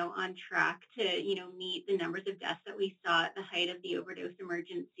numbers are, on track to, meet the numbers of deaths that we saw at the height of the overdose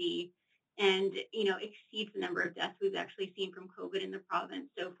emergency and, exceeds the number of deaths we've actually seen from COVID in the province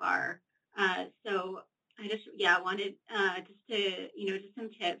so far. So I just, wanted just to, just some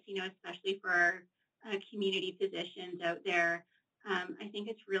tips, especially for our community physicians out there. I think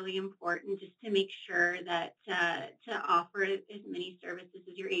it's really important just to make sure that to offer as many services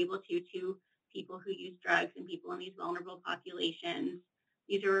as you're able to people who use drugs and people in these vulnerable populations.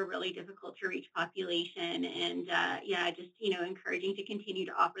 These are a really difficult to reach population, and just encouraging to continue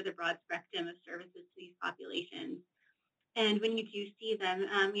to offer the broad spectrum of services to these populations. And when you do see them,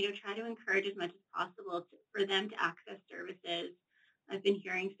 try to encourage as much as possible for them to access services. I've been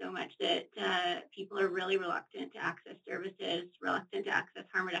hearing so much that people are really reluctant to access services, reluctant to access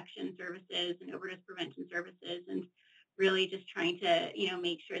harm reduction services and overdose prevention services, and really just trying to,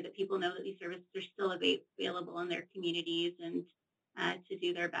 make sure that people know that these services are still available in their communities and to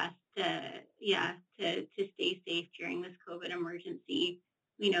do their best to stay safe during this COVID emergency.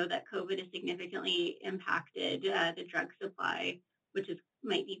 We know that COVID has significantly impacted the drug supply, which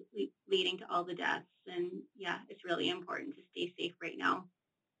might be leading to all the deaths. And it's really important to stay safe right now.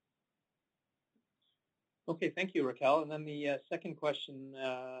 Okay, thank you, Raquel. And then the second question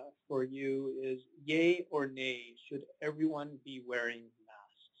for you is, yay or nay, should everyone be wearing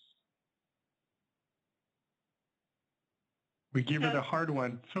masks? We gave her the hard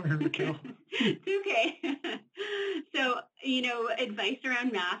one. Sorry, Raquel. It's okay. So, advice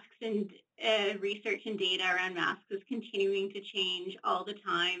around masks and research and data around masks is continuing to change all the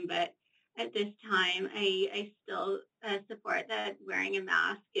time. But at this time, I still support that wearing a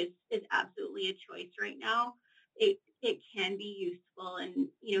mask is absolutely a choice right now. It can be useful in,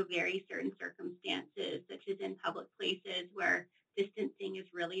 very certain circumstances, such as in public places where distancing is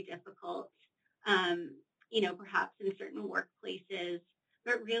really difficult. Perhaps in certain workplaces.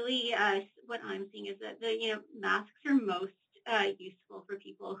 But really, what I'm seeing is that masks are most useful for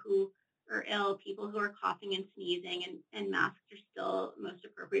people who are ill, people who are coughing and sneezing, and masks are still most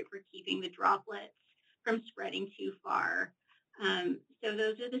appropriate for keeping the droplets from spreading too far. So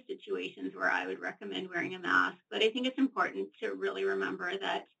those are the situations where I would recommend wearing a mask. But I think it's important to really remember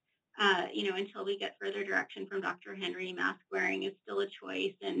that, until we get further direction from Dr. Henry, mask wearing is still a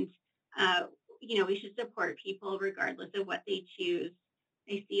choice, and we should support people regardless of what they choose.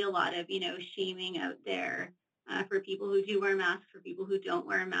 I see a lot of, shaming out there for people who do wear masks, for people who don't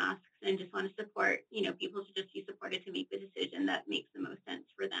wear masks, and just want to support, people to just be supported to make the decision that makes the most sense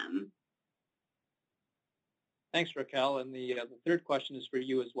for them. Thanks, Raquel. And the third question is for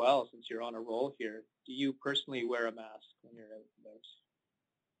you as well, since you're on a roll here. Do you personally wear a mask when you're out and about?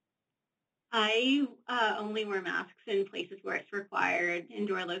 I only wear masks in places where it's required,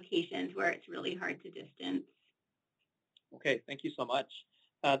 indoor locations where it's really hard to distance. Okay, thank you so much.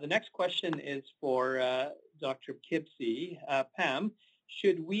 The next question is for Dr. Kibsey. Pam,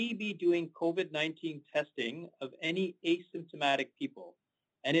 should we be doing COVID-19 testing of any asymptomatic people?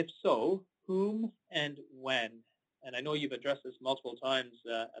 And if so, whom and when? And I know you've addressed this multiple times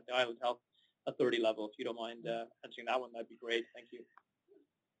at the Island Health Authority level. If you don't mind answering that one, that'd be great. Thank you.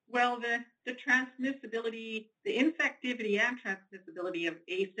 Well, the transmissibility, the infectivity and transmissibility of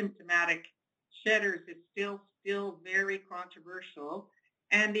asymptomatic shedders is still very controversial.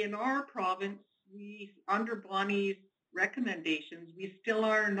 And in our province, we, under Bonnie's recommendations, we still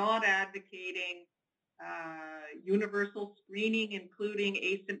are not advocating universal screening, including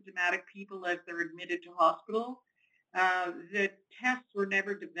asymptomatic people as they're admitted to hospital. The tests were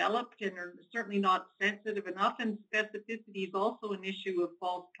never developed and are certainly not sensitive enough, and specificity is also an issue of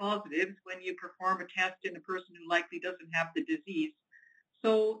false positives when you perform a test in a person who likely doesn't have the disease.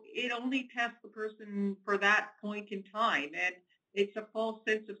 So it only tests the person for that point in time, and it's a false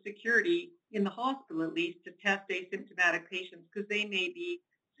sense of security in the hospital, at least, to test asymptomatic patients because they may be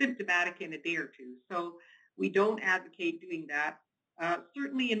symptomatic in a day or two. So we don't advocate doing that.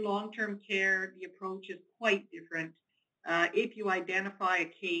 Certainly in long-term care, the approach is quite different. If you identify a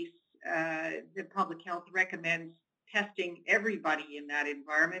case, the public health recommends testing everybody in that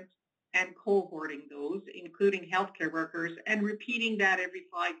environment and cohorting those, including healthcare workers, and repeating that every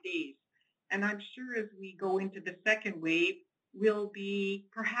 5 days. And I'm sure as we go into the second wave, we'll be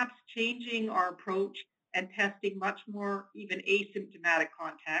perhaps changing our approach and testing much more even asymptomatic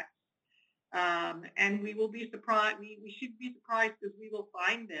contacts. And we will be surprised, we should be surprised because we will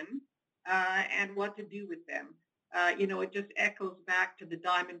find them and what to do with them. it just echoes back to the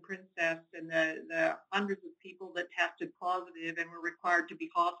Diamond Princess and the hundreds of people that tested positive and were required to be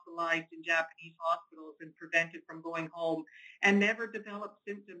hospitalized in Japanese hospitals and prevented from going home and never developed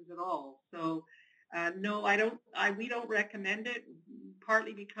symptoms at all. So no, we don't recommend it,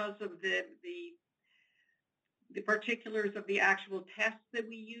 partly because of the particulars of the actual tests that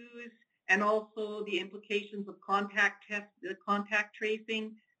we use, and also the implications of contact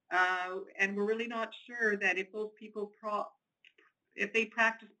tracing. And we're really not sure that if those people, if they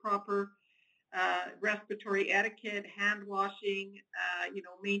practice proper respiratory etiquette, hand washing,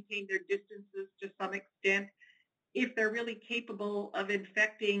 maintain their distances to some extent, if they're really capable of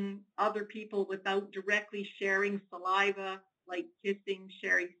infecting other people without directly sharing saliva, like kissing,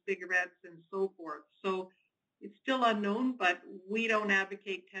 sharing cigarettes, and so forth. So it's still unknown, but we don't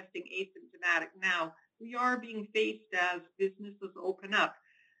advocate testing asymptomatic. Now, we are being faced, as businesses open up,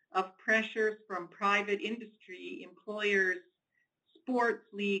 of pressures from private industry, employers, sports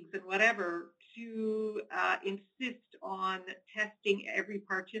leagues, and whatever, to insist on testing every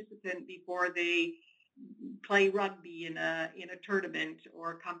participant before they play rugby in a tournament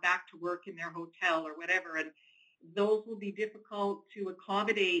or come back to work in their hotel or whatever. And those will be difficult to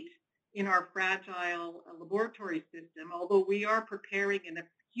accommodate in our fragile laboratory system, although we are preparing and have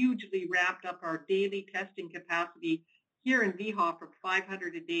hugely ramped up our daily testing capacity here in VHA from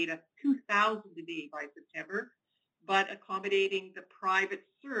 500 a day to 2,000 a day by September. But accommodating the private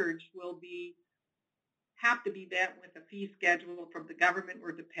surge will have to be met with a fee schedule from the government.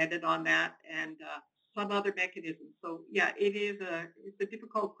 We're dependent on that, and some other mechanisms. So yeah, it's a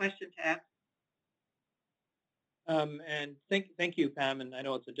difficult question to ask. And thank you, Pam. And I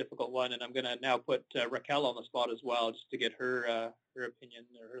know it's a difficult one, and I'm going to now put Raquel on the spot as well, just to get her opinion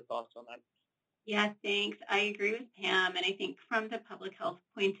or her thoughts on that. Yeah, thanks. I agree with Pam, and I think from the public health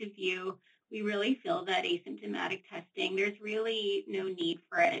point of view, we really feel that asymptomatic testing, there's really no need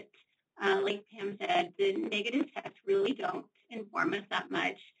for it. Like Pam said, the negative tests really don't inform us that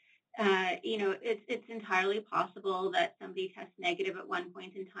much. It's entirely possible that somebody tests negative at one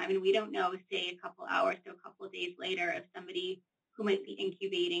point in time, and we don't know, say, a couple hours to a couple of days later, if somebody who might be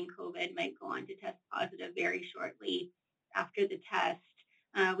incubating COVID might go on to test positive very shortly after the test.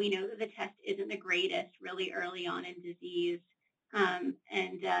 We know that the test isn't the greatest really early on in disease,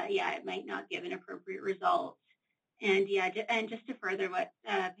 it might not give an appropriate result. And just to further what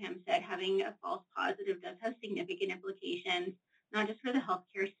Pam said, having a false positive does have significant implications, not just for the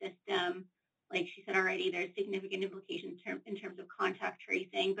healthcare system. Like she said already, there's significant implications in terms of contact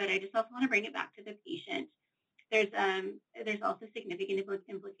tracing, but I just also want to bring it back to the patient. There's also significant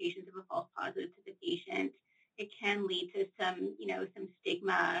implications of a false positive to the patient. It can lead to some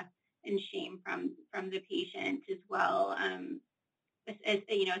stigma and shame from the patient as well.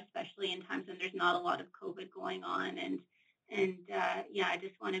 Especially in times when there's not a lot of COVID going on, I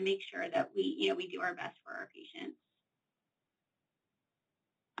just want to make sure that we do our best for our patients.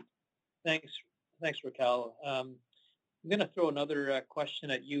 Thanks, Raquel. I'm going to throw another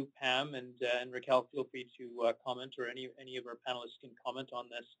question at you, Pam, and Raquel, feel free to comment, or any of our panelists can comment on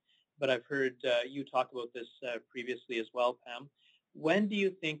this. But I've heard you talk about this previously as well, Pam. When do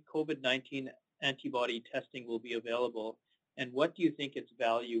you think COVID-19 antibody testing will be available, and what do you think its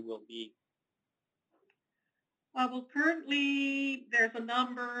value will be? Well, currently there's a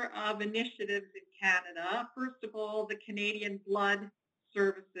number of initiatives in Canada. First of all, the Canadian Blood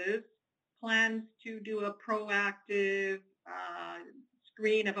Services plans to do a proactive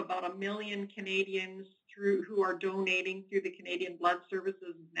screen of about 1 million Canadians who are donating through the Canadian Blood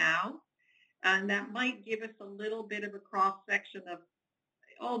Services now. And that might give us a little bit of a cross-section of,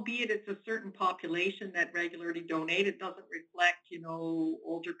 albeit it's a certain population that regularly donate, it doesn't reflect,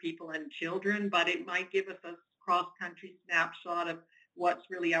 older people and children, but it might give us a cross-country snapshot of what's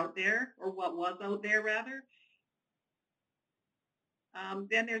really out there, or what was out there, rather.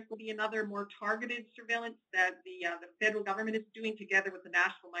 Then there's going to be another more targeted surveillance that the federal government is doing together with the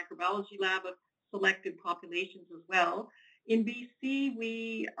National Microbiology Lab of selected populations as well. In BC,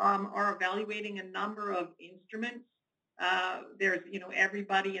 we are evaluating a number of instruments. There's,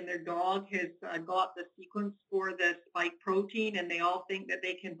 everybody and their dog has got the sequence for the spike protein, and they all think that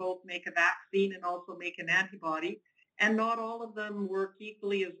they can both make a vaccine and also make an antibody. And not all of them work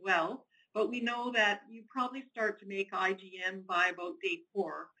equally as well. But we know that you probably start to make IgM by about day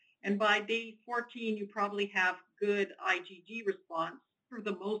 4. And by day 14, you probably have good IgG response for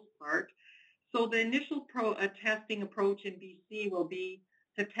the most part. So the initial testing approach in BC will be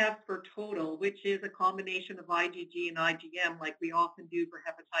to test for total, which is a combination of IgG and IgM, like we often do for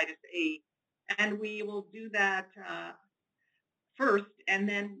hepatitis A. And we will do that first, and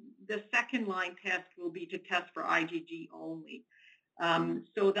then the second line test will be to test for IgG only.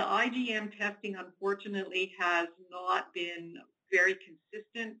 So the IgM testing, unfortunately, has not been very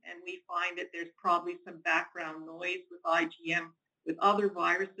consistent, and we find that there's probably some background noise with IgM with other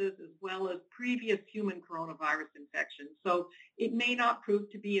viruses as well as previous human coronavirus infections. So it may not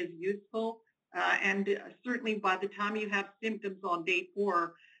prove to be as useful, and certainly by the time you have symptoms on day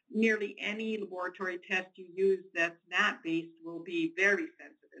 4, nearly any laboratory test you use that's NAT-based will be very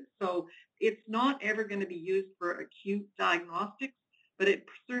sensitive. So it's not ever going to be used for acute diagnostics, but it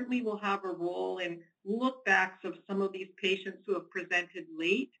certainly will have a role in look-backs of some of these patients who have presented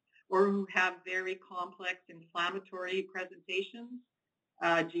late or who have very complex inflammatory presentations,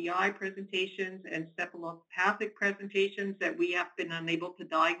 GI presentations, and cephalopathic presentations that we have been unable to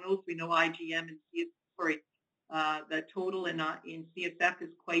diagnose. We know IgM and the total in CSF is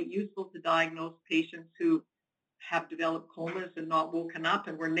quite useful to diagnose patients who have developed comas and not woken up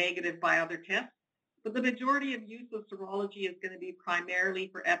and were negative by other tests. But the majority of use of serology is going to be primarily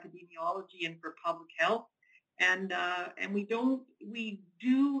for epidemiology and for public health. And we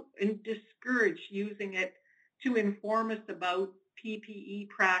do discourage using it to inform us about PPE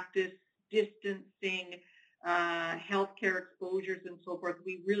practice, distancing, healthcare exposures, and so forth.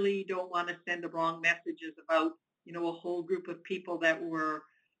 We really don't want to send the wrong messages about, a whole group of people that were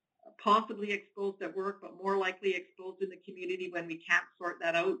possibly exposed at work, but more likely exposed in the community when we can't sort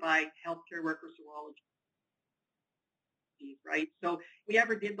that out by healthcare worker serology, right? So if we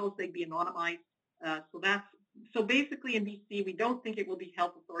ever did those, they'd be anonymized. So basically in BC, we don't think it will be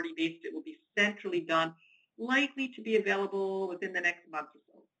health authority based. It will be centrally done, likely to be available within the next month or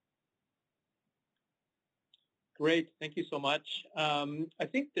so. Great, thank you so much. I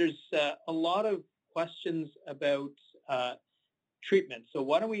think there's a lot of questions about treatment. So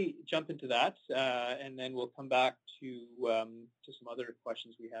why don't we jump into that, and then we'll come back to some other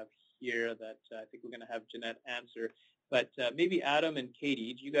questions we have here that I think we're going to have Jeanette answer. But maybe Adam and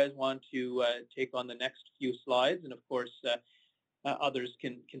Katie, do you guys want to take on the next few slides? And of course, others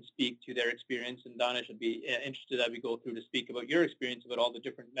can speak to their experience. And Danish, I'd be interested as we go through to speak about your experience about all the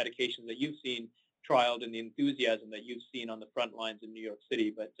different medications that you've seen trialed and the enthusiasm that you've seen on the front lines in New York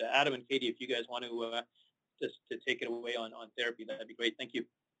City. But Adam and Katie, if you guys want to just to take it away on therapy, that'd be great. Thank you.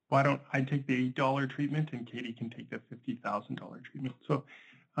 Why don't I take the $8 treatment and Katie can take the $50,000 treatment? So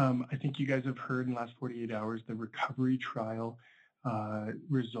I think you guys have heard in the last 48 hours, the recovery trial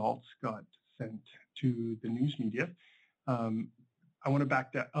results got sent to the news media. I want to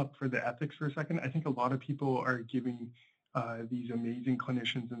back that up for the ethics for a second. I think a lot of people are giving these amazing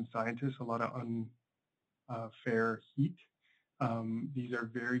clinicians and scientists a lot of unfair heat. These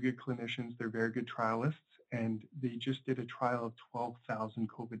are very good clinicians. They're very good trialists, and they just did a trial of 12,000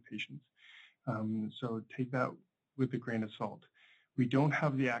 COVID patients. So take that with a grain of salt. We don't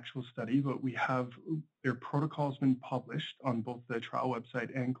have the actual study, but we have their protocol's been published on both the trial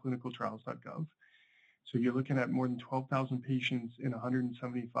website and clinicaltrials.gov. So you're looking at more than 12,000 patients in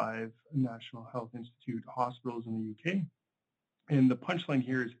 175 National Health Institute hospitals in the UK. And the punchline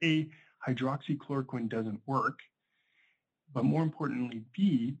here is A, hydroxychloroquine doesn't work. But more importantly,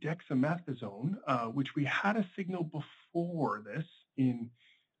 B, dexamethasone, which we had a signal before this in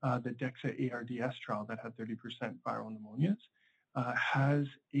the DEXA ARDS trial that had 30% viral pneumonias, has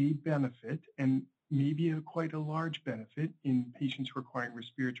a benefit, and maybe quite a large benefit in patients requiring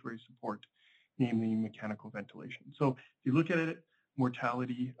respiratory support, namely mechanical ventilation. So if you look at it,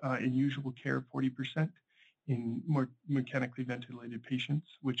 mortality in usual care, 40% in more mechanically ventilated patients,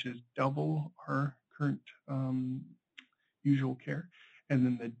 which is double our current usual care. And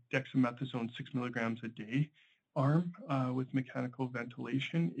then the dexamethasone 6 milligrams a day arm with mechanical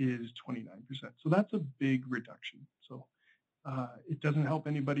ventilation is 29%. So that's a big reduction. So it doesn't help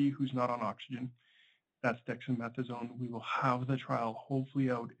anybody who's not on oxygen. That's dexamethasone. We will have the trial hopefully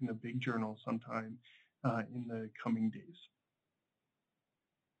out in a big journal sometime in the coming days.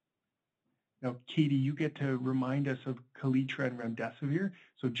 Now, Katie, you get to remind us of Kaletra and remdesivir.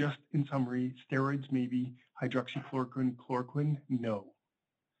 So just in summary, steroids maybe, hydroxychloroquine, chloroquine, no.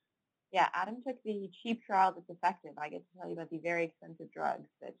 Yeah, Adam took the cheap trial that's effective. I get to tell you about the very expensive drugs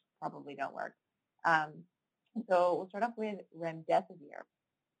that probably don't work. So we'll start off with remdesivir.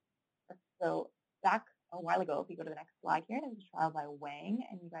 So back a while ago, if you go to the next slide here, there was a trial by Wang,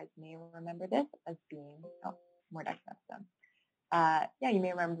 and you guys may remember this as being, more dexamethasone. Yeah, you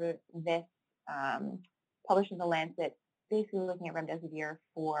may remember this published in The Lancet, basically looking at remdesivir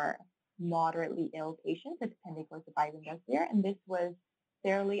for moderately ill patients that depended on the remdesivir, and this was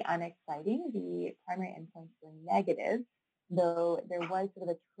fairly unexciting. The primary endpoints were negative, though there was sort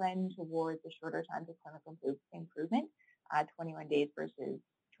of a trend towards a shorter time to clinical improvement. 21 days versus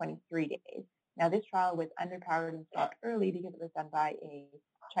 23 days. Now, this trial was underpowered and stopped early because it was done by a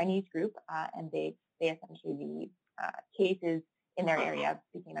Chinese group, and they essentially, the cases in their area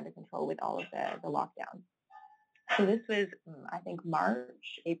became under control with all of the lockdowns. So this was, I think,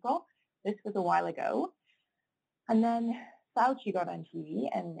 March, April. This was a while ago. And then Fauci got on TV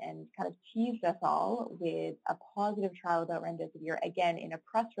and kind of teased us all with a positive trial about remdesivir, again, in a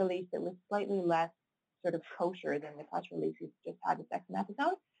press release that was slightly less sort of kosher than the press release we just had with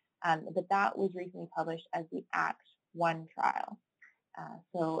dexamethasone. But that was recently published as the ACT-1 trial.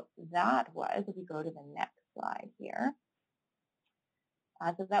 So that was, if we go to the next slide here.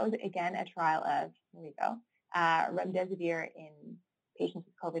 So that was, again, a trial of, here we go, remdesivir in patients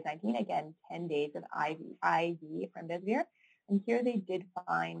with COVID-19, again, 10 days of IV remdesivir. And here they did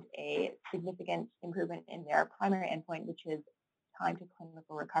find a significant improvement in their primary endpoint, which is time to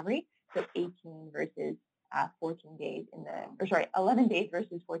clinical recovery. So 18 versus 14 days 11 days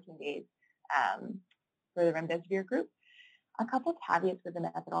versus 14 days for the remdesivir group. A couple caveats with the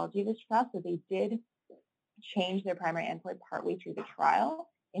methodology of this trial. So they did change their primary endpoint partway through the trial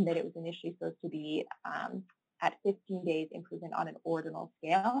in that it was initially supposed to be at 15 days improvement on an ordinal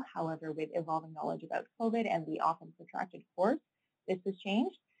scale. However, with evolving knowledge about COVID and the often protracted course, this was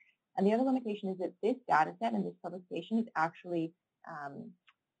changed. And the other limitation is that this data set and this publication is actually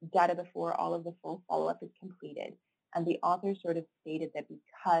data before all of the full follow-up is completed. And the authors sort of stated that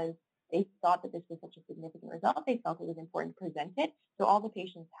because they thought that this was such a significant result, they felt it was important to present it. So all the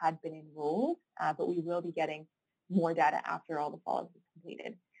patients had been enrolled, but we will be getting more data after all the follow-up is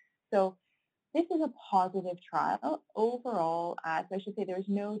completed. So this is a positive trial. Overall, so I should say there's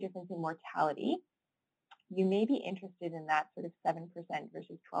no difference in mortality. You may be interested in that sort of 7%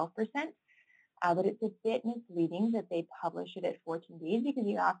 versus 12%, but it's a bit misleading that they publish it at 14 days because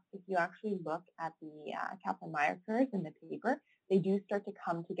if you actually look at the Kaplan-Meier curves in the paper, they do start to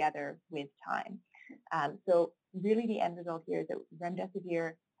come together with time. So really the end result here is that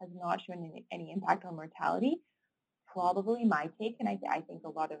remdesivir has not shown any impact on mortality. Probably my take, and I think a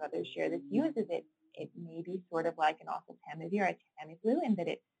lot of others share this view, is that it may be sort of like an oseltamivir or Tamiflu in that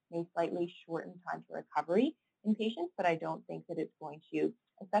it may slightly shorten time to recovery in patients, but I don't think that it's going to,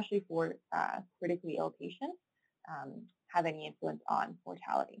 especially for critically ill patients, have any influence on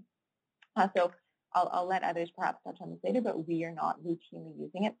mortality. So I'll let others perhaps touch on this later, but we are not routinely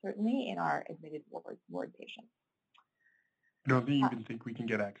using it, certainly, in our admitted ward patients. I don't even think we can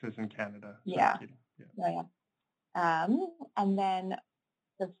get access in Canada. So Yeah. Yeah. And then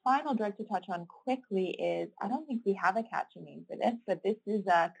the final drug to touch on quickly is, I don't think we have a catchy name for this, but this is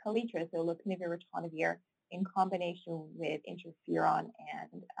Kaletra, so lopinavir ritonavir in combination with interferon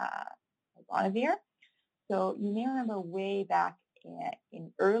and ritonavir. So you may remember way back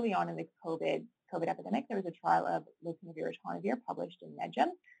in early on in the COVID epidemic, there was a trial of lopinavir ritonavir published in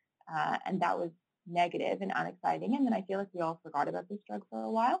NEJM, and that was negative and unexciting. And then I feel like we all forgot about this drug for a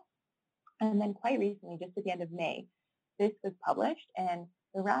while. And then quite recently, just at the end of May, this was published, and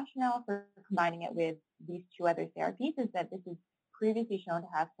the rationale for combining it with these two other therapies is that this is previously shown to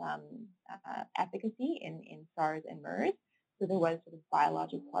have some efficacy in SARS and MERS, so there was sort of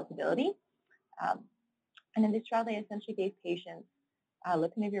biologic plausibility. And in this trial, they essentially gave patients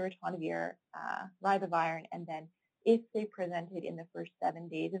lopinavir, ritonavir, ribavirin, and then if they presented in the first 7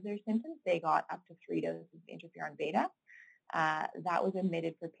 days of their symptoms, they got up to 3 doses of interferon beta. That was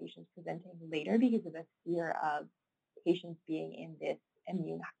omitted for patients presenting later because of a fear of patients being in this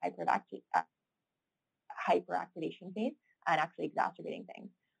immune hyperactivation phase and actually exacerbating things.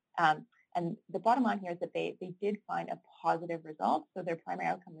 And the bottom line here is that they did find a positive result. So their primary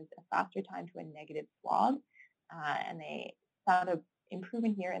outcome was a faster time to a negative swab. And they found an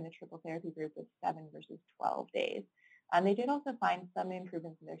improvement here in the triple therapy group of 7 versus 12 days. And they did also find some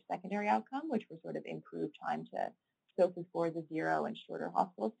improvements in their secondary outcome, which were sort of improved time to SOFA scores of 0 and shorter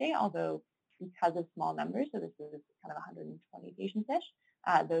hospital stay, although because of small numbers, so this was kind of 120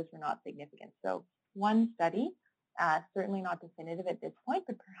 patients-ish, those were not significant. So one study, certainly not definitive at this point,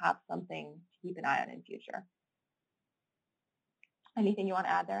 but perhaps something to keep an eye on in future. Anything you want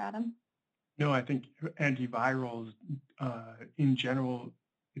to add there, Adam? No, I think antivirals, in general,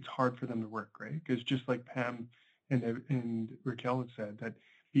 it's hard for them to work, right? Because just like Pam and Raquel have said, that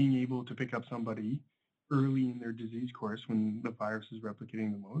being able to pick up somebody early in their disease course when the virus is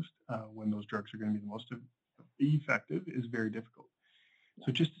replicating the most, when those drugs are going to be the most effective, is very difficult.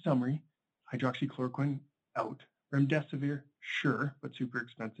 So just a summary, hydroxychloroquine out. Remdesivir, sure, but super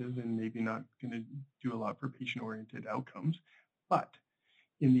expensive and maybe not going to do a lot for patient-oriented outcomes. But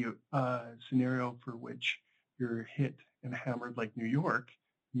in the scenario for which you're hit and hammered like New York,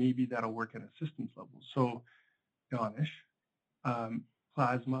 maybe that'll work at a systems level. So Donish,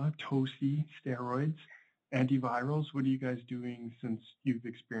 plasma, TOSI, steroids, antivirals. What are you guys doing since you've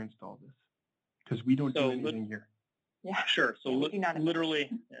experienced all this? Because we don't do anything here. Yeah, sure. So literally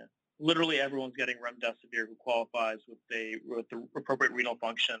everyone's getting remdesivir who qualifies with the appropriate renal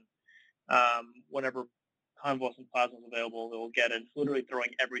function. Whenever convalescent plasma is available, they will get it. It's literally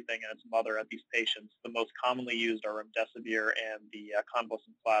throwing everything in its mother at these patients. The most commonly used are remdesivir and the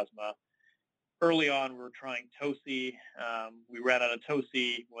convalescent plasma. Early on, we were trying TOSI. We ran out of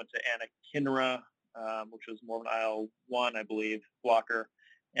TOSI, went to anakinra, which was more of an IL-1, I believe, blocker,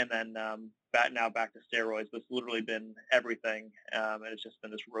 and then now back to steroids. But it's literally been everything, and it's just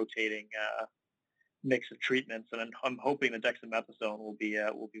been this rotating mix of treatments. And I'm hoping the dexamethasone will be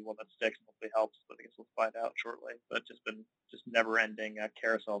one that sticks and hopefully helps. But I guess we'll find out shortly. But it's been just never-ending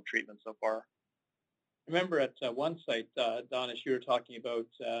carousel of treatment so far. I remember at one site, Donish, you were talking about,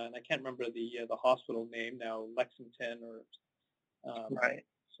 and I can't remember the hospital name now, Lexington or right.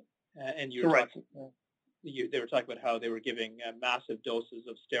 And you were talking. They were talking about how they were giving massive doses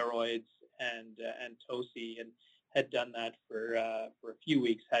of steroids and TOSI, and had done that for a few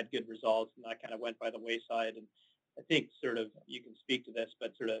weeks, had good results, and that kind of went by the wayside. And I think sort of you can speak to this,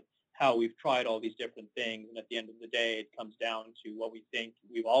 but sort of how we've tried all these different things, and at the end of the day, it comes down to what we think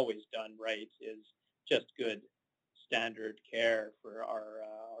we've always done right is just good standard care for our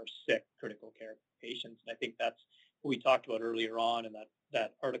sick critical care patients. And I think that's what we talked about earlier on in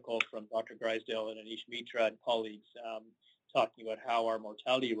that article from Dr. Grisdale and Anish Mitra and colleagues talking about how our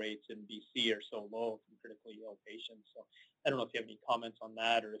mortality rates in BC are so low from critically ill patients. So I don't know if you have any comments on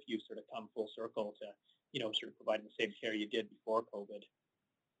that, or if you've sort of come full circle to, sort of providing the same care you did before COVID.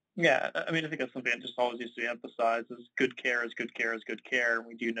 Yeah, I mean, I think that's something that just always needs to be emphasized is good care is good care is good care. And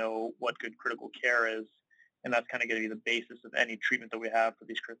we do know what good critical care is, and that's kind of going to be the basis of any treatment that we have for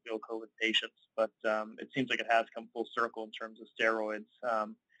these critical COVID patients. But it seems like it has come full circle in terms of steroids.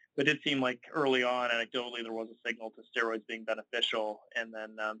 But it did seem like early on, anecdotally, there was a signal to steroids being beneficial. And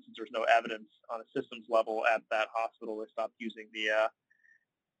then since there's no evidence on a systems level at that hospital, they stopped using the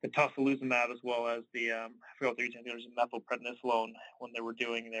tocilizumab as well as the I forgot what they're using. There's methylprednisolone when they were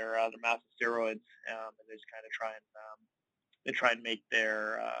doing their massive steroids, and they just kind of try to make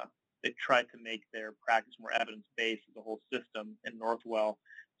their practice more evidence based as a whole system in Northwell.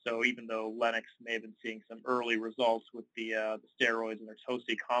 So even though Lennox may have been seeing some early results with the steroids and their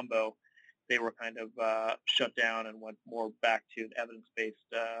TOSI combo, they were kind of shut down and went more back to an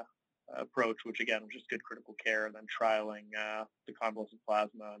evidence-based approach, which again was just good critical care, and then trialing the convalescent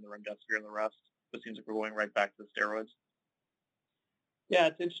plasma and the remdesivir and the rest. It seems like we're going right back to the steroids. Yeah,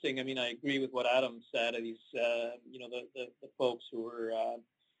 it's interesting. I mean, I agree with what Adam said. These, the folks who were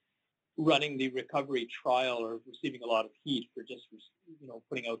running the recovery trial are receiving a lot of heat for just,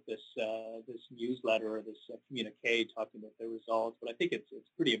 putting out this newsletter or this communique talking about their results. But I think it's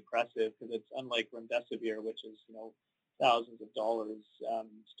pretty impressive because it's unlike remdesivir, which is, thousands of dollars.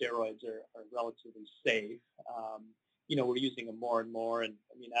 Steroids are relatively safe. We're using them more and more. And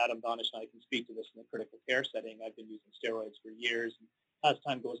I mean, Adam, Donish, and I can speak to this in the critical care setting. I've been using steroids for years. And as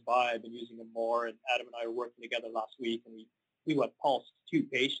time goes by, I've been using them more. And Adam and I were working together last week, and we went pulsed 2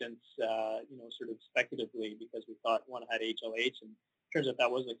 patients, sort of speculatively because we thought one had HLH, and turns out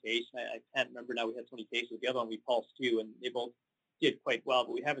that was the case. And I can't remember now. We had so many cases. The other one we pulsed 2, and they both did quite well.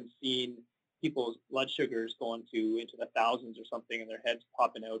 But we haven't seen people's blood sugars going into the thousands or something, and their heads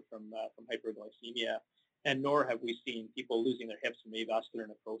popping out from hyperglycemia. And nor have we seen people losing their hips from avascular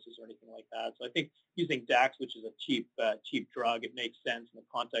necrosis or anything like that. So I think using DAX, which is a cheap drug, it makes sense in the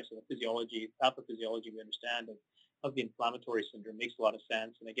context of the physiology, pathophysiology we understand of the inflammatory syndrome, makes a lot of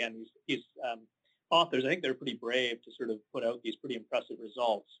sense. And again, these authors, I think they're pretty brave to sort of put out these pretty impressive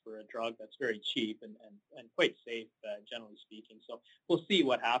results for a drug that's very cheap and quite safe, generally speaking. So we'll see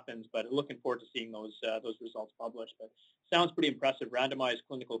what happens, but looking forward to seeing those results published. But sounds pretty impressive, randomized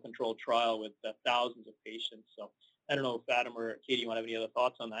clinical controlled trial with thousands of patients. So I don't know if Adam or Katie want to have any other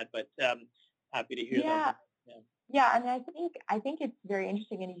thoughts on that, but happy to hear them. Yeah, and I think it's very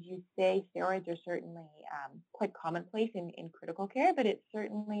interesting. And as you say, steroids are certainly quite commonplace in critical care, but it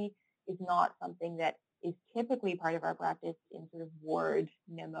certainly is not something that is typically part of our practice in sort of ward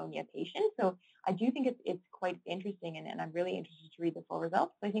pneumonia patients. So I do think it's quite interesting, and I'm really interested to read the full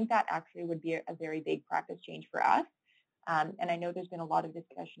results. So I think that actually would be a very big practice change for us. And I know there's been a lot of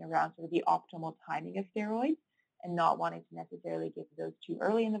discussion around sort of the optimal timing of steroids and not wanting to necessarily give those too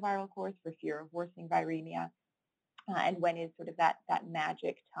early in the viral course for fear of worsening viremia. And when is sort of that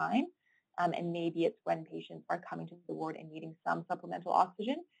magic time. And maybe it's when patients are coming to the ward and needing some supplemental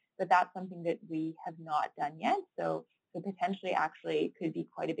oxygen, but that's something that we have not done yet. So So potentially actually could be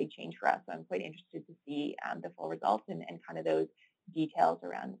quite a big change for us. So I'm quite interested to see the full results and kind of those details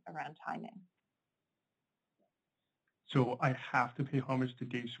around timing. So I have to pay homage to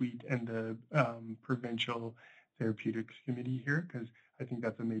Dave Sweet and the Provincial Therapeutics Committee here, because I think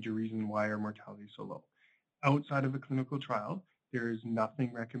that's a major reason why our mortality is so low. Outside of a clinical trial, there is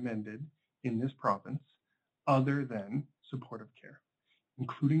nothing recommended in this province other than supportive care,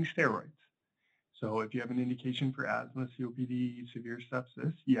 including steroids. So if you have an indication for asthma, COPD, severe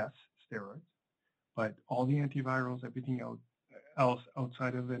sepsis, yes, steroids. But all the antivirals, everything else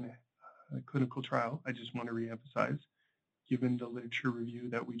outside of a clinical trial, I just want to reemphasize, given the literature review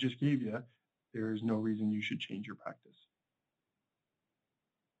that we just gave you, there is no reason you should change your practice.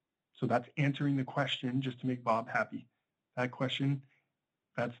 So that's answering the question just to make Bob happy. That question,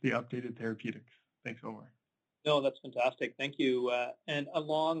 that's the updated therapeutics. Thanks, Omar. No, that's fantastic. Thank you. And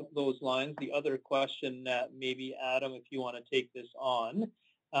along those lines, the other question, maybe Adam, if you want to take this on,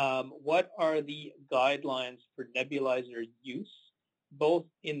 what are the guidelines for nebulizer use, both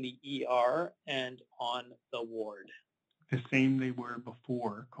in the ER and on the ward? The same they were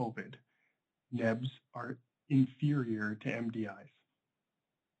before COVID. NEBs are inferior to MDIs.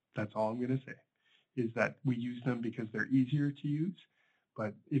 That's all I'm going to say, is that we use them because they're easier to use.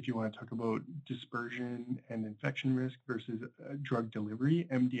 But if you want to talk about dispersion and infection risk versus drug delivery,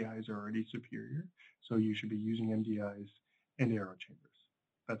 MDIs are already superior. So you should be using MDIs and aero chambers.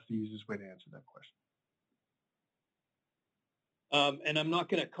 That's the easiest way to answer that question. And I'm not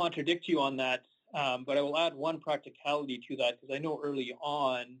going to contradict you on that, but I will add one practicality to that, because I know early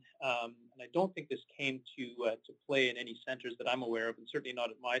on, and I don't think this came to play in any centers that I'm aware of, and certainly not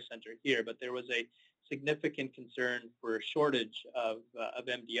at my center here, but there was a significant concern for a shortage of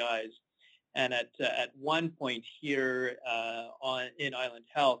MDIs. And at one point here in Island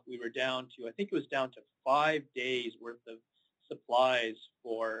Health, we were down to, I think it was down to 5 days worth of supplies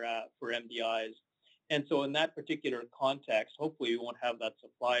for MDIs. And so in that particular context, hopefully we won't have that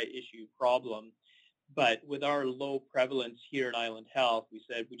supply issue problem. But with our low prevalence here in Island Health, we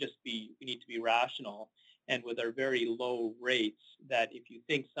said we need to be rational. And with our very low rates, that if you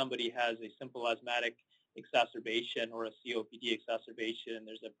think somebody has a simple asthmatic exacerbation or a COPD exacerbation, and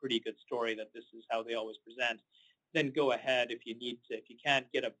there's a pretty good story that this is how they always present, then go ahead if you need to. If you can't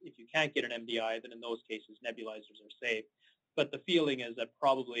get an MDI, then in those cases nebulizers are safe. But the feeling is that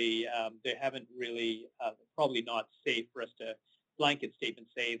probably they haven't really, probably not safe for us to blanket statement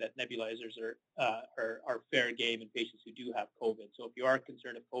say that nebulizers are fair game in patients who do have COVID. So if you are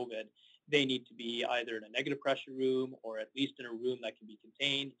concerned of COVID, they need to be either in a negative pressure room or at least in a room that can be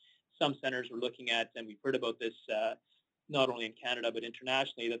contained. Some centers we're looking at, and we've heard about this not only in Canada but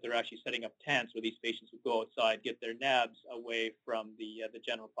internationally, that they're actually setting up tents where these patients would go outside, get their nabs away from the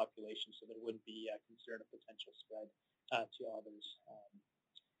general population, so there wouldn't be a concern of potential spread to others.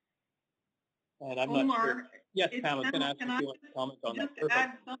 And I'm Omar, not sure. Yes, Pam, I was going to ask if you want to comment on that.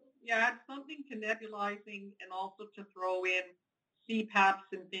 Add something to nebulizing, and also to throw in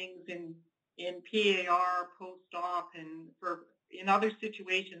CPAPs and things in PAR, post-op, and in other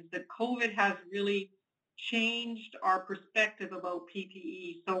situations, that COVID has really changed our perspective about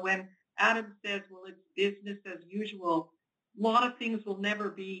PPE. So when Adam says, well, it's business as usual, a lot of things will never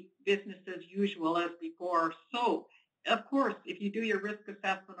be business as usual as before. So, of course, if you do your risk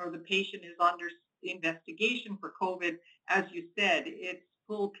assessment or the patient is under investigation for COVID, as you said, it's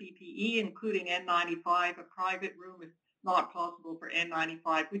full PPE, including N95. A private room is not possible for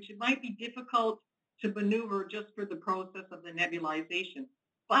N95, which it might be difficult to maneuver just for the process of the nebulization.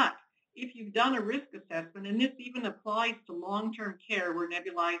 But if you've done a risk assessment, and this even applies to long-term care where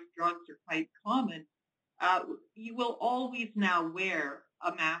nebulized drugs are quite common, you will always now wear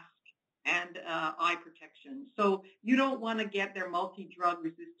a mask and eye protection. So you don't want to get their multi-drug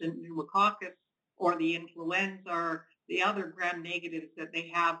resistant pneumococcus or the influenza or the other gram-negatives that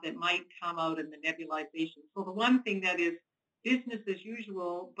they have that might come out in the nebulization. So the one thing that is business as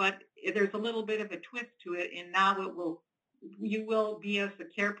usual, but there's a little bit of a twist to it, and now you will be, as a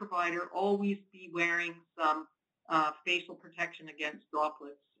care provider, always be wearing some facial protection against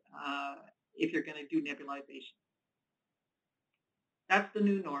droplets if you're going to do nebulization. That's the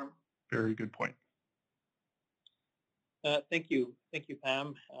new norm. Very good point. Thank you,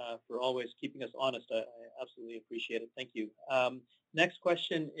 Pam, for always keeping us honest. I absolutely appreciate it. Thank you. Next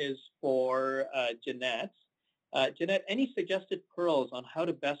question is for Jeanette. Jeanette, any suggested pearls on how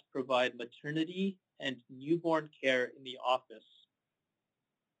to best provide maternity and newborn care in the office?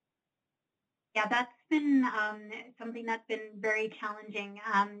 Yeah, that's been something that's been very challenging.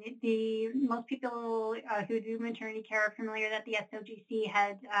 Most people who do maternity care are familiar that the SOGC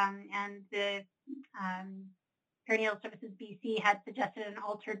had and the Perinatal Services BC had suggested an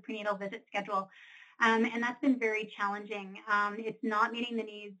altered prenatal visit schedule. And that's been very challenging. It's not meeting the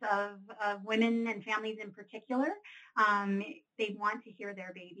needs of women and families in particular. They want to hear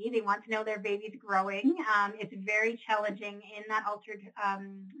their baby. They want to know their baby's growing. It's very challenging in that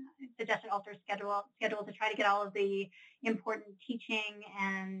suggested altered schedule to try to get all of the important teaching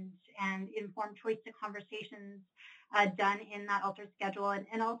and informed choice to conversations done in that altered schedule.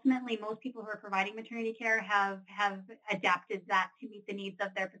 And ultimately, most people who are providing maternity care have adapted that to meet the needs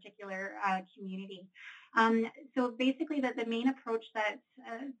of their particular community. So basically, the main approach that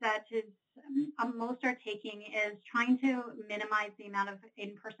is most are taking is trying to minimize the amount of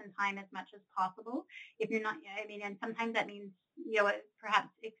in-person time as much as possible. If you're not, I mean, and sometimes that means, perhaps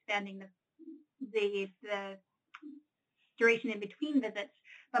expanding the duration in between visits,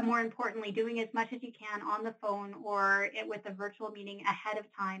 but more importantly, doing as much as you can on the phone or with a virtual meeting ahead of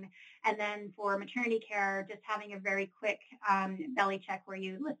time. And then for maternity care, just having a very quick belly check where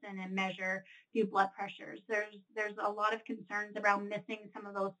you listen and measure, do blood pressures. There's a lot of concerns around missing some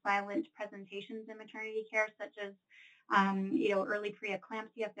of those silent presentations in maternity care, such as early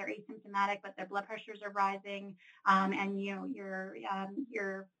preeclampsia if they're asymptomatic, but their blood pressures are rising, and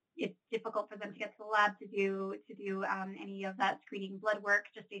it's difficult for them to get to the lab to do any of that screening blood work,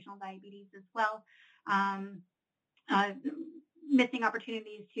 gestational diabetes as well. Missing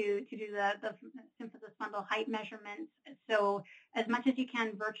opportunities to do the symphysis fundal height measurements. So as much as you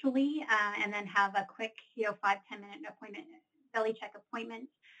can virtually, and then have a quick 5-10 minute appointment, belly check appointment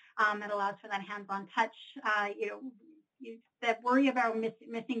that allows for that hands-on touch. That worry about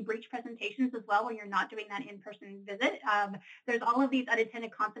missing breech presentations as well when you're not doing that in-person visit. There's all of these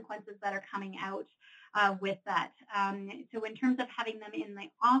unintended consequences that are coming out with that. So in terms of having them in the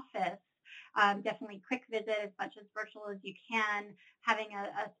office, definitely quick visit as much as virtual as you can, having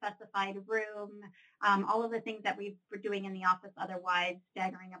a specified room, all of the things that we were doing in the office otherwise,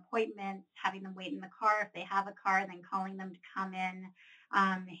 staggering appointments, having them wait in the car if they have a car, then calling them to come in,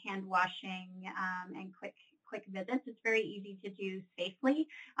 hand washing, and quick visits. It's very easy to do safely,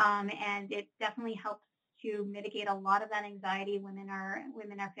 and it definitely helps to mitigate a lot of that anxiety women our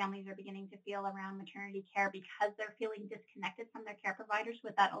families are beginning to feel around maternity care because they're feeling disconnected from their care providers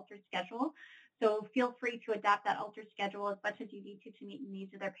with that altered schedule. So feel free to adapt that altered schedule as much as you need to meet the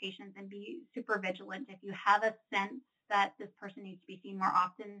needs of their patients, and be super vigilant. If you have a sense that this person needs to be seen more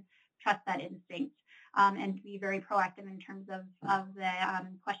often, trust that instinct, and be very proactive in terms of the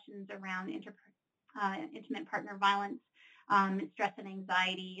questions around intimate partner violence, stress and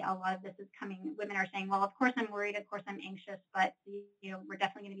anxiety. A lot of this is coming. Women are saying, well, of course I'm worried, of course I'm anxious, but we're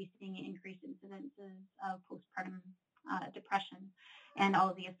definitely going to be seeing increased incidences of postpartum depression and all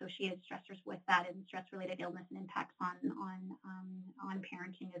of the associated stressors with that, and stress-related illness and impacts on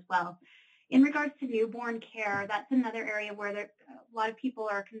parenting as well. In regards to newborn care, that's another area where a lot of people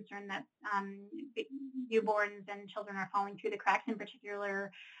are concerned that newborns and children are falling through the cracks, in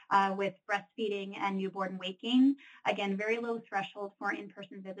particular with breastfeeding and newborn weight gain. Again, very low threshold for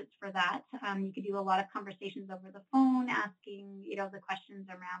in-person visits for that. You could do a lot of conversations over the phone, asking the questions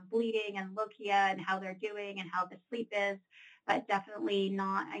around bleeding and lochia and how they're doing and how the sleep is, but definitely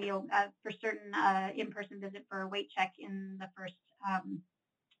not for certain in-person visit for a weight check in the first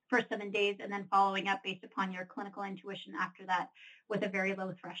 7 days, and then following up based upon your clinical intuition after that with a very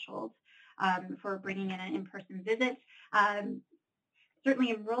low threshold for bringing in an in-person visit.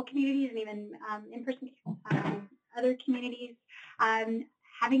 Certainly in rural communities and even in-person other communities,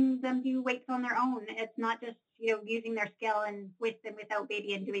 having them do weights on their own. It's not just using their scale and with and without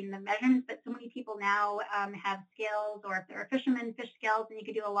baby and doing the measurements, but so many people now have scales, or if they're a fisherman, fish scales, and you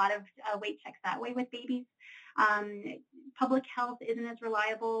could do a lot of weight checks that way with babies. Public health isn't as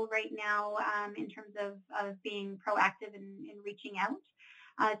reliable right now in terms of being proactive in reaching out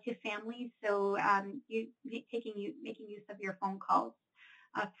to families. So making use of your phone calls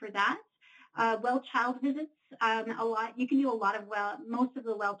for that. Well child visits, you can do most of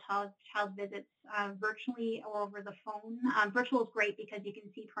the well child visits virtually or over the phone. Virtual is great because you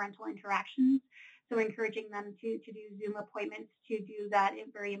can see parental interactions. So encouraging them to do Zoom appointments to do that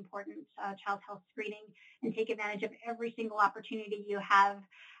very important child health screening, and take advantage of every single opportunity you have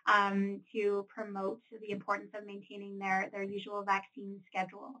to promote the importance of maintaining their usual vaccine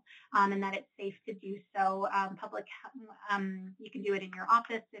schedule, and that it's safe to do so. You can do it in your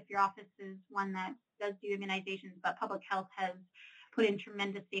office if your office is one that does do immunizations, but public health has put in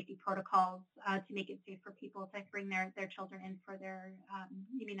tremendous safety protocols to make it safe for people to bring their children in for their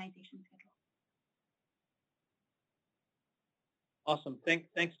immunization schedule. Awesome.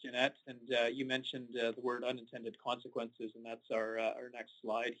 Thanks, Jeanette. And you mentioned the word unintended consequences, and that's our next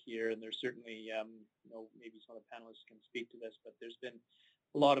slide here. And there's certainly, maybe some of the panelists can speak to this, but there's been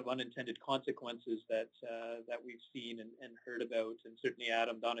a lot of unintended consequences that we've seen and heard about. And certainly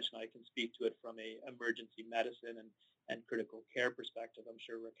Adam, Donish, and I can speak to it from a emergency medicine and critical care perspective. I'm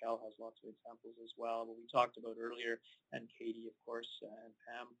sure Raquel has lots of examples as well. But we talked about earlier, and Katie, of course, and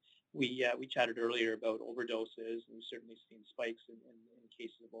Pam. We chatted earlier about overdoses, and we've certainly seen spikes in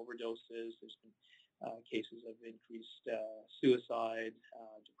cases of overdoses. There's been cases of increased suicide,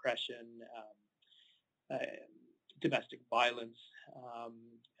 depression, uh, domestic violence,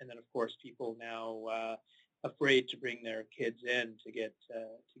 and then of course people now afraid to bring their kids in to get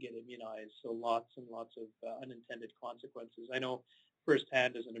immunized. So lots and lots of unintended consequences. I know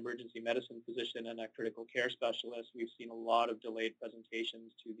firsthand as an emergency medicine physician and a critical care specialist, we've seen a lot of delayed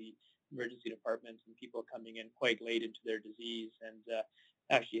presentations to the emergency department and people coming in quite late into their disease, and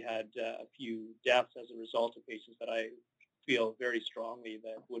actually had a few deaths as a result of patients that I feel very strongly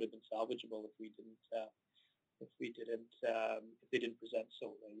that would have been salvageable if they didn't present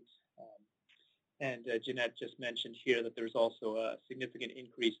so late. And Jeanette just mentioned here that there's also a significant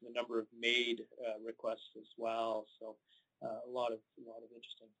increase in the number of MAID requests as well. So a lot of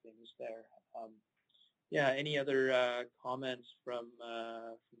interesting things there. Any other comments from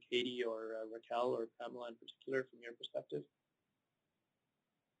Katie or Raquel or Pamela in particular from your perspective?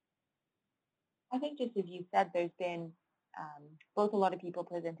 I think just as you said, there's been both a lot of people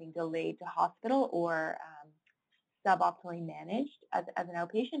presenting delayed to hospital or suboptimally managed as an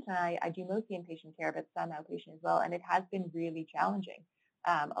outpatient, and I do mostly inpatient care, but some outpatient as well, and it has been really challenging.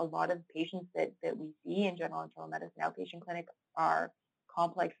 A lot of patients that we see in general internal medicine outpatient clinic are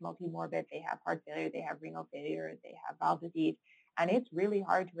complex, multimorbid, they have heart failure, they have renal failure, they have valve disease, and it's really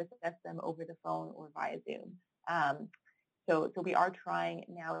hard to assess them over the phone or via Zoom. So we are trying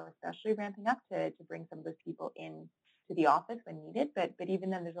now, especially ramping up to bring some of those people in to the office when needed, but even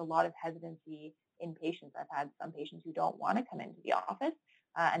then there's a lot of hesitancy in patients. I've had some patients who don't want to come into the office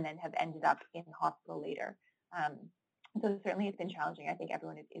and then have ended up in the hospital later. So certainly it's been challenging. I think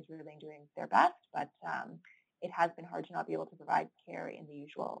everyone is really doing their best, but it has been hard to not be able to provide care in the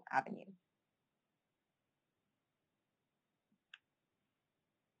usual avenues.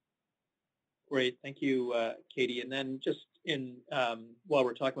 Great, thank you, Katie. And then just while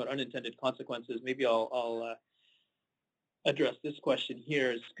we're talking about unintended consequences, maybe I'll address this question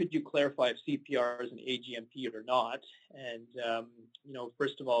here. Is could you clarify if CPR is an AGMP or not? And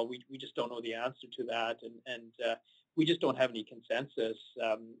first of all, we just don't know the answer to that, and we just don't have any consensus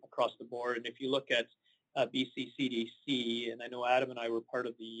across the board. And if you look at BC CDC, and I know Adam and I were part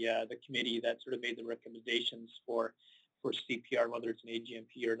of the committee that sort of made the recommendations for CPR, whether it's an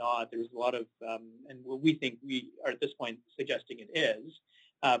AGMP or not. There's a lot of, and we think we are at this point suggesting it is.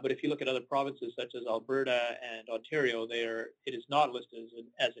 But if you look at other provinces such as Alberta and Ontario, it is not listed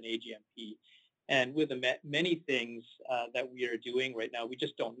as an AGMP. And with the many things that we are doing right now, we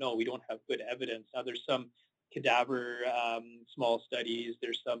just don't know. We don't have good evidence. Now, there's some cadaver small studies.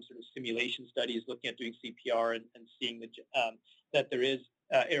 There's some sort of simulation studies looking at doing CPR and seeing that there is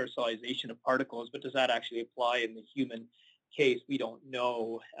aerosolization of particles, but does that actually apply in the human case? We don't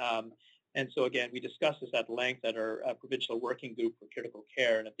know. And so again, we discussed this at length at our provincial working group for critical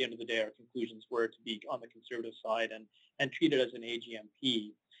care, and at the end of the day, our conclusions were to be on the conservative side and treat it as an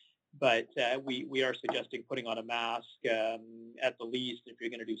AGMP. But we are suggesting putting on a mask at the least. If you're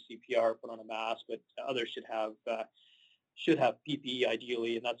going to do CPR, put on a mask, but others should have PPE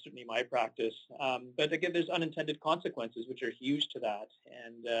ideally, and that's certainly my practice. But again, there's unintended consequences, which are huge to that.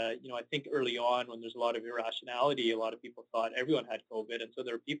 And, I think early on when there's a lot of irrationality, a lot of people thought everyone had COVID. And so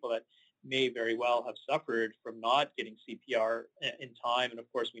there are people that may very well have suffered from not getting CPR in time. And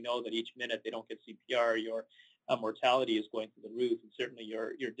of course, we know that each minute they don't get CPR, your mortality is going through the roof. And certainly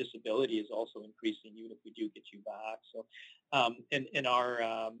your disability is also increasing, even if we do get you back. So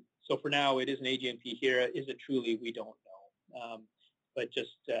so for now, it is an AGMP here. Is it truly? We don't know. But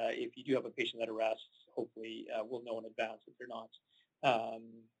just if you do have a patient that arrests, hopefully we'll know in advance if they're not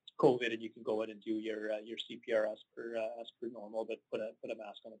COVID, and you can go in and do your CPR as per normal, but put a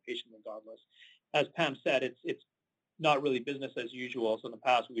mask on the patient regardless. As Pam said, it's not really business as usual. So in the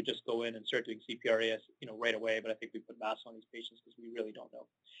past, we would just go in and start doing CPR right away. But I think we put masks on these patients because we really don't know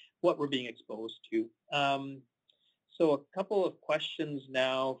what we're being exposed to. So a couple of questions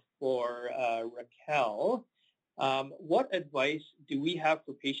now for Raquel. What advice do we have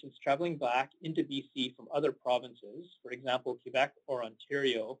for patients traveling back into BC from other provinces, for example, Quebec or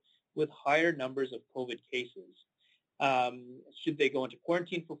Ontario, with higher numbers of COVID cases? Should they go into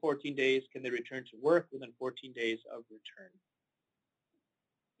quarantine for 14 days? Can they return to work within 14 days of return?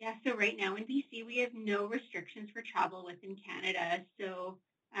 Yeah, so right now in BC, we have no restrictions for travel within Canada. So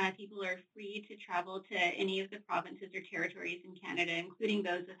people are free to travel to any of the provinces or territories in Canada, including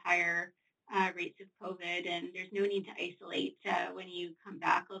those with higher rates of COVID. And there's no need to isolate when you come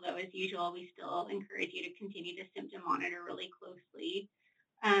back, although as usual, we still encourage you to continue to symptom monitor really closely.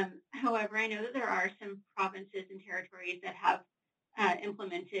 However, I know that there are some provinces and territories that have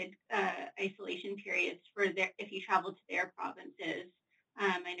implemented isolation periods for if you travel to their provinces.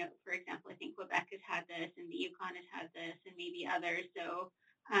 I know, for example, I think Quebec has had this, and the Yukon has had this, and maybe others. So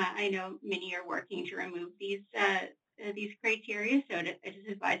I know many are working to remove these criteria. So I just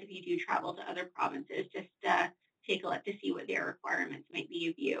advise if you do travel to other provinces, just take a look to see what their requirements might be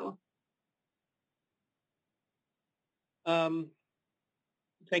of you.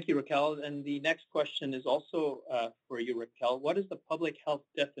 Thank you, Raquel. And the next question is also for you, Raquel. What is the public health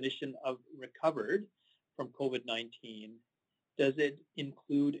definition of recovered from COVID-19? Does it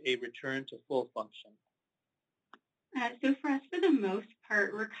include a return to full function? So for us, for the most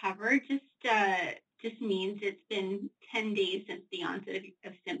part, recovered just means it's been 10 days since the onset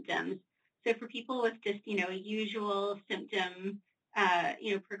of symptoms. So for people with just, usual symptom,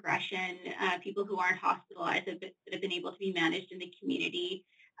 progression, people who aren't hospitalized that have been able to be managed in the community,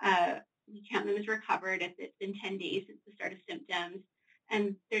 we count them as recovered if it's been 10 days since the start of symptoms,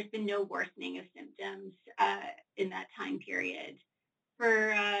 and there's been no worsening of symptoms in that time period.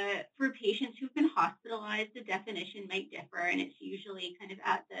 For patients who've been hospitalized, the definition might differ, and it's usually kind of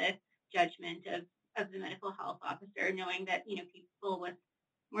at the judgment of the medical health officer, knowing that, people with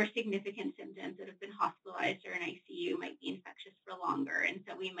more significant symptoms that have been hospitalized or in ICU might be infectious for longer, and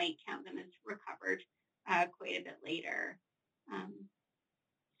so we might count them as recovered quite a bit later.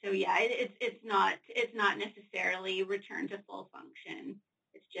 So yeah, it's not necessarily return to full function.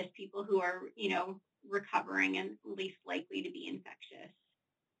 It's just people who are, recovering and least likely to be infectious.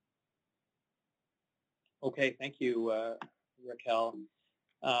 Okay, thank you, Raquel.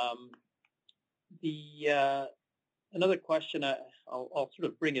 Another question, I'll sort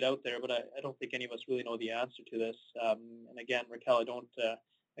of bring it out there, but I don't think any of us really know the answer to this. And again, Raquel, I don't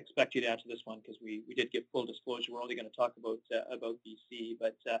expect you to answer this one because we did give full disclosure. We're only going to talk about BC,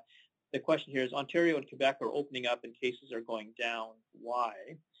 but the question here is Ontario and Quebec are opening up and cases are going down. Why?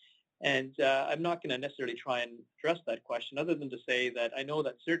 And I'm not going to necessarily try and address that question other than to say that I know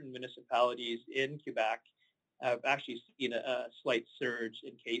that certain municipalities in Quebec have actually seen a slight surge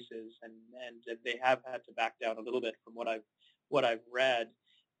in cases, and they have had to back down a little bit from what I've read.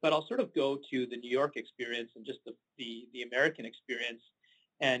 But I'll sort of go to the New York experience and just the American experience,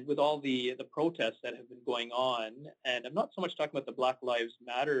 and with all the protests that have been going on. And I'm not so much talking about the Black Lives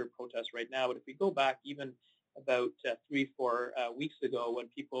Matter protests right now, but if we go back even about 3-4 weeks ago when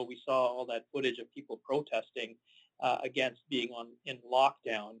we saw all that footage of people protesting against being in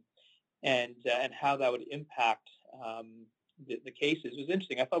lockdown and how that would impact the cases. It was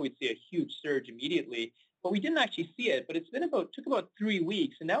interesting. I thought we'd see a huge surge immediately, but we didn't actually see it. But it's been took about 3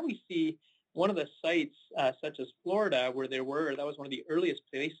 weeks, and now we see one of the sites such as Florida where that was one of the earliest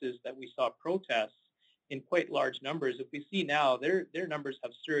places that we saw protests in quite large numbers. If we see now, their numbers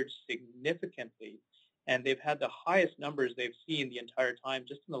have surged significantly, and they've had the highest numbers they've seen the entire time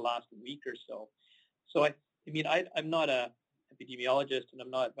just in the last week or so. So I'm not a epidemiologist, and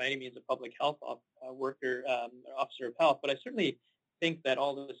I'm not by any means a public health worker or officer of health, but I certainly think that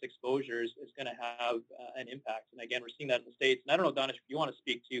all of this exposure is going to have an impact. And again, we're seeing that in the States. And I don't know, Danish, if you want to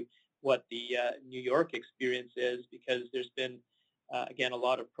speak to what the New York experience is, because there's been, again, a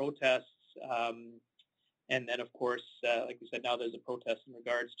lot of protests. And then, of course, like we said, now there's a protest in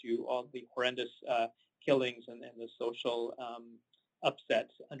regards to all the horrendous killings and the social upset,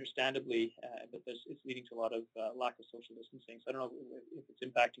 understandably, but it's leading to a lot of lack of social distancing. So I don't know if it's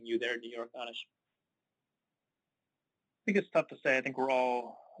impacting you there in New York, Danish. I think it's tough to say. I think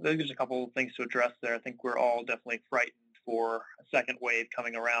there's a couple of things to address there. I think we're all definitely frightened for a second wave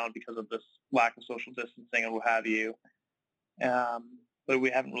coming around because of this lack of social distancing and what have you. But we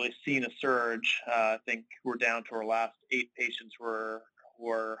haven't really seen a surge. I think we're down to our last 8 patients were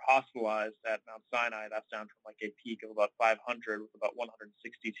hospitalized at Mount Sinai. That's down from like a peak of about 500, with about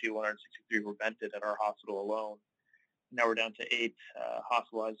 162, 163 were vented at our hospital alone. Now we're down to 8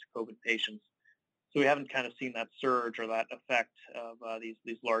 hospitalized COVID patients. So we haven't kind of seen that surge or that effect of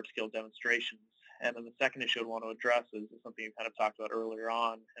these large-scale demonstrations. And then the second issue I want to address is something you kind of talked about earlier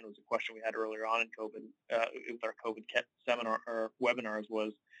on, and it was a question we had earlier on in COVID with our COVID seminar or webinars,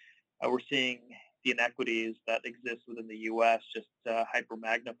 was we're seeing the inequities that exist within the U.S. just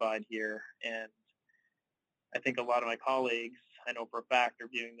hyper-magnified here. And I think a lot of my colleagues, I know for a fact, are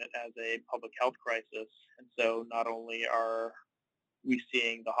viewing it as a public health crisis. And so not only are we're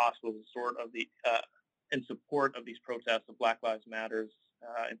seeing the hospitals in support of these protests of Black Lives Matters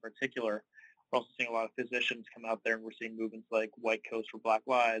in particular. We're also seeing a lot of physicians come out there, and we're seeing movements like White Coats for Black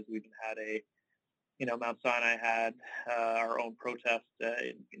Lives. We even had Mount Sinai had our own protest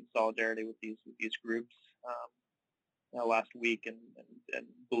in solidarity with these groups last week, and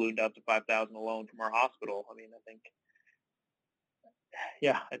ballooned up to 5,000 alone from our hospital. I mean, I think,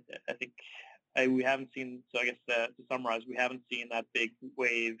 I think we haven't seen. So I guess to summarize, we haven't seen that big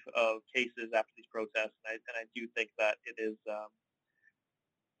wave of cases after these protests, and I do think that it is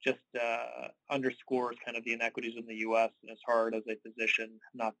just underscores kind of the inequities in the U.S. and it's hard as a physician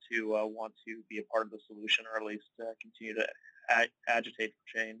not to want to be a part of the solution, or at least continue to agitate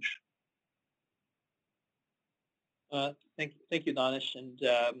for change. Thank you, Danish. And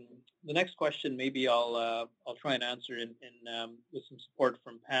the next question, maybe I'll try and answer with some support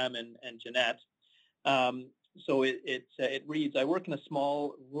from Pam and Jeanette. So it reads: I work in a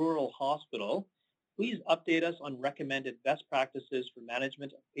small rural hospital. Please update us on recommended best practices for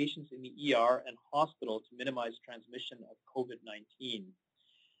management of patients in the ER and hospital to minimize transmission of COVID-19.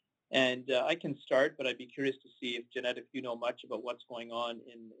 And I can start, but I'd be curious to see if, Jeanette, if you know much about what's going on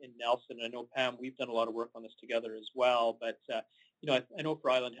in Nelson. I know, Pam, we've done a lot of work on this together as well. But, I know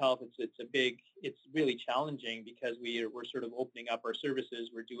for Island Health, it's really challenging because we're sort of opening up our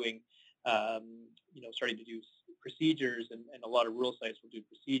services. We're doing, starting to do procedures, and a lot of rural sites will do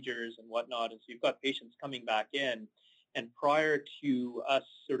procedures and whatnot. And so you've got patients coming back in. And prior to us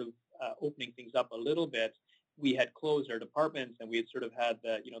sort of opening things up a little bit, we had closed our departments, and we had sort of had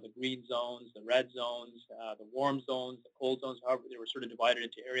the green zones, the red zones, the warm zones, the cold zones. However, they were sort of divided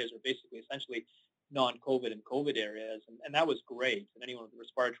into areas, or basically essentially non-COVID and COVID areas. And that was great. And anyone with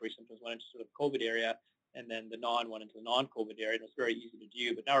respiratory symptoms went into sort of COVID area, and then the non went into the non-COVID area. And it was very easy to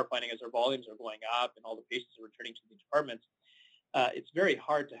do. But now we're finding as our volumes are going up and all the patients are returning to the departments, it's very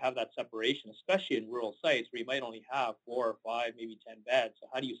hard to have that separation, especially in rural sites where you might only have 4 or 5, maybe 10 beds. So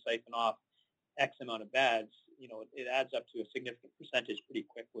how do you siphon off X amount of beds? It adds up to a significant percentage pretty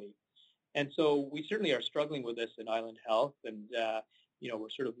quickly. And so we certainly are struggling with this in Island Health, and we're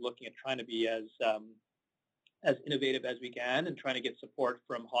sort of looking at trying to be as innovative as we can, and trying to get support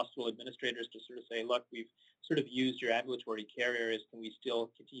from hospital administrators to sort of say, look, we've sort of used your ambulatory care areas. Can we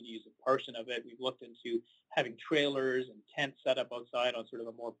still continue to use a portion of it? We've looked into having trailers and tents set up outside on sort of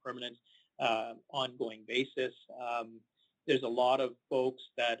a more permanent, ongoing basis. There's a lot of folks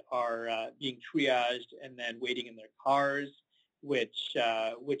that are being triaged and then waiting in their cars, which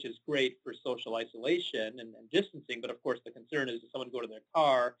is great for social isolation and distancing. But of course, the concern is if someone go to their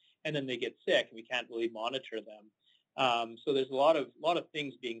car and then they get sick, and we can't really monitor them. So there's a lot of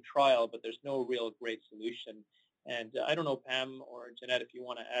things being trialed, but there's no real great solution. And I don't know, Pam or Jeanette, if you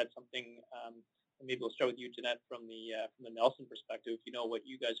want to add something. Maybe we'll start with you, Jeanette, from the Nelson perspective. If you know what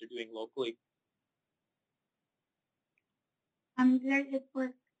you guys are doing locally.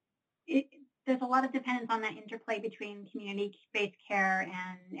 There's a lot of dependence on that interplay between community-based care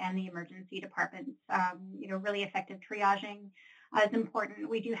and the emergency departments. Really effective triaging is important.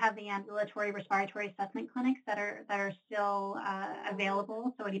 We do have the ambulatory respiratory assessment clinics that are still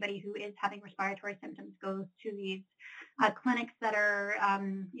available. So anybody who is having respiratory symptoms goes to these clinics that are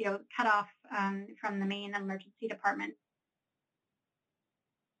cut off from the main emergency department.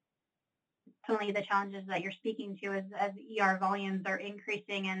 Certainly the challenges that you're speaking to as ER volumes are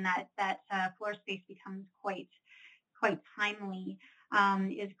increasing, and that floor space becomes quite timely,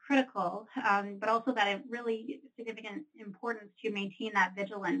 is critical, but also that it really significant importance to maintain that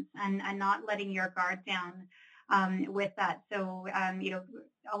vigilance and not letting your guard down with that. So,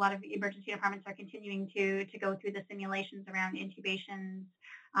 a lot of emergency departments are continuing to go through the simulations around intubations,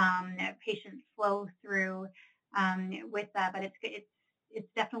 patient flow through with that, but it's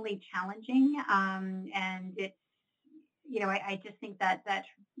definitely challenging, and it's, I just think that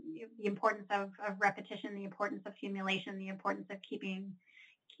the importance of repetition, the importance of simulation, the importance of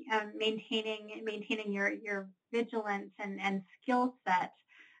maintaining your vigilance and skill set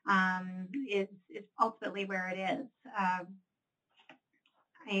is ultimately where it is.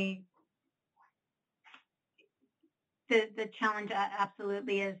 The challenge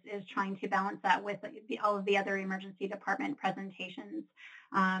absolutely is trying to balance that with all of the other emergency department presentations.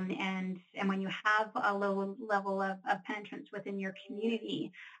 And when you have a low level of penetrance within your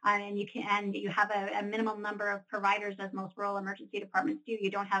community, and you have a minimum number of providers, as most rural emergency departments do,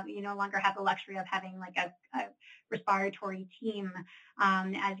 you no longer have the luxury of having like a respiratory team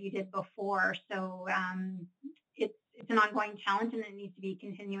as you did before. So it's an ongoing challenge, and it needs to be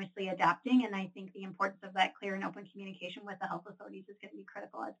continuously adapting. And I think the importance of that clear and open communication with the health authorities is going to be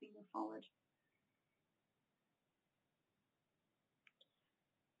critical as we move forward.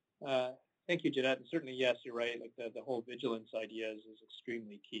 Thank you, Jeanette. And certainly, yes, you're right. Like the whole vigilance idea is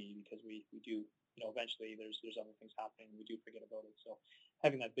extremely key because we do, eventually there's other things happening. We do forget about it. So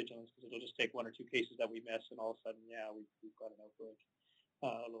having that vigilance, because it'll just take one or two cases that we miss, and all of a sudden, yeah, we've got an outbreak,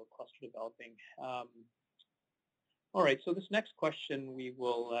 a little cluster developing. All right. So this next question, we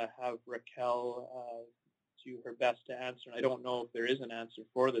will have Raquel do her best to answer. And I don't know if there is an answer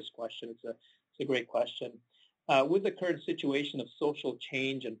for this question. It's a great question. With the current situation of social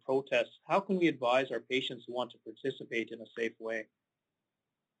change and protests, how can we advise our patients who want to participate in a safe way?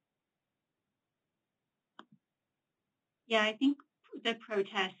 Yeah, I think the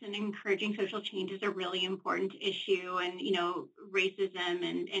protests and encouraging social change is a really important issue. And, racism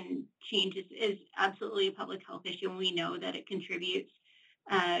and change is absolutely a public health issue. And we know that it contributes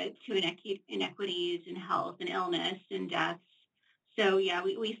to inequities in health and illness and deaths. So, yeah,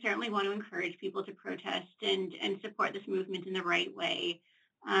 we certainly want to encourage people to protest and support this movement in the right way.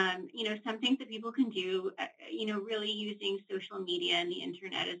 Some things that people can do, really using social media and the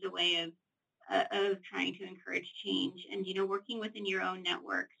internet as a way of trying to encourage change and, working within your own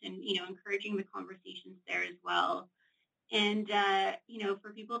networks and, encouraging the conversations there as well. And,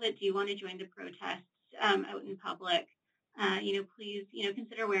 for people that do want to join the protests out in public, please,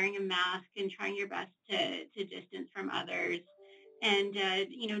 consider wearing a mask and trying your best to distance from others. And,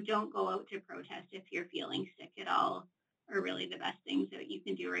 don't go out to protest if you're feeling sick at all, are really the best things that you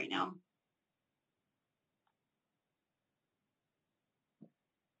can do right now.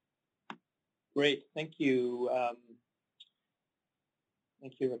 Great. Thank you.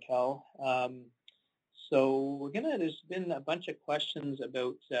 Thank you, Raquel. So there's been a bunch of questions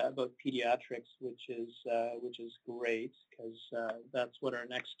about pediatrics, which is great because that's what our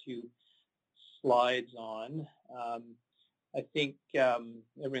next two slides on. I think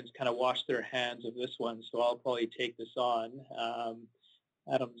everyone's kind of washed their hands of this one, so I'll probably take this on.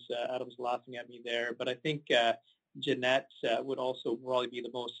 Adam's laughing at me there, but I think Jeanette would also probably be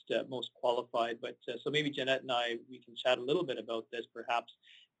the most qualified. But so maybe Jeanette and we can chat a little bit about this, perhaps.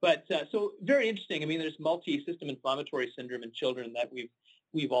 But so very interesting. I mean, there's multi-system inflammatory syndrome in children that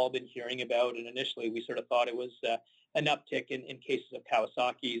we've all been hearing about, and initially we sort of thought it was an uptick in cases of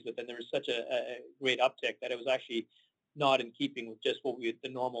Kawasaki's, but then there was such a great uptick that it was actually not in keeping with just the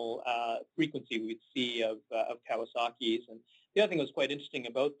normal frequency we'd see of Kawasaki's. And the other thing that was quite interesting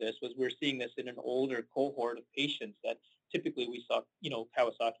about this was we're seeing this in an older cohort of patients that typically we saw,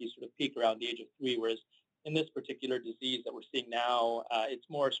 Kawasaki's sort of peak around the age of 3, whereas in this particular disease that we're seeing now, it's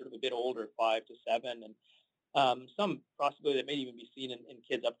more sort of a bit older, 5 to 7, and some possibility that may even be seen in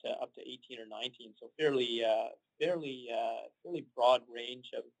kids up to 18 or 19. So fairly broad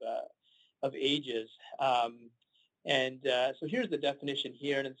range of ages. So here's the definition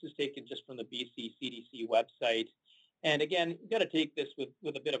here, and this is taken just from the BC CDC website. And again, you've got to take this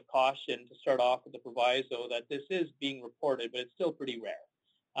with a bit of caution to start off with the proviso that this is being reported, but it's still pretty rare.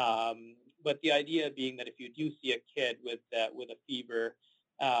 But the idea being that if you do see a kid with a fever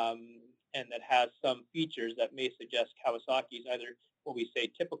and that has some features that may suggest Kawasaki's, either what we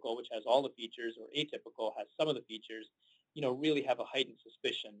say typical, which has all the features, or atypical, has some of the features, really have a heightened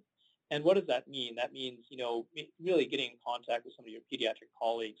suspicion. And what does that mean? That means, really getting in contact with some of your pediatric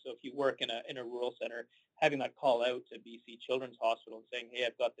colleagues. So if you work in a rural center, having that call out to BC Children's Hospital and saying, hey,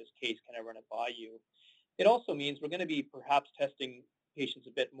 I've got this case, can I run it by you? It also means we're going to be perhaps testing patients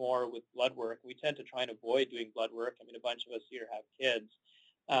a bit more with blood work. We tend to try and avoid doing blood work. I mean, a bunch of us here have kids,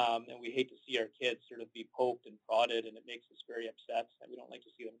 and we hate to see our kids sort of be poked and prodded, and it makes us very upset. And we don't like to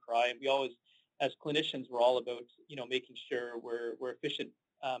see them cry. And we always, as clinicians, we're all about, making sure we're efficient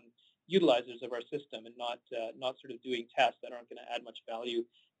utilizers of our system and not sort of doing tests that aren't going to add much value.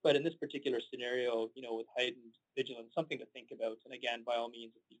 But in this particular scenario, with heightened vigilance, something to think about. And again, by all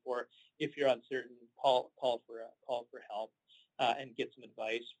means, if you're uncertain, call for help and get some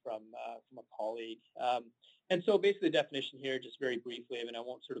advice from a colleague. And so basically the definition here, just very briefly, I mean, I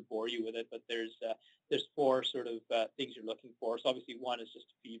won't sort of bore you with it, but there's 4 sort of things you're looking for. So obviously one is just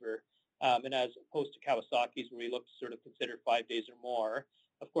fever. And as opposed to Kawasaki's, where we look to sort of consider 5 days or more.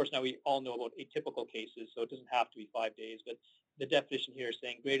 Of course, now we all know about atypical cases, so it doesn't have to be 5 days, but the definition here is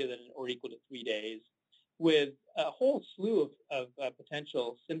saying greater than or equal to 3 days, with a whole slew of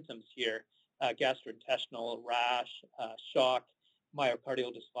potential symptoms here, gastrointestinal, rash, shock,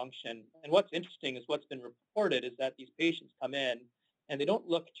 myocardial dysfunction. And what's interesting is what's been reported is that these patients come in and they don't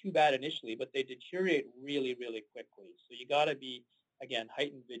look too bad initially, but they deteriorate really, really quickly. So you got to be, again,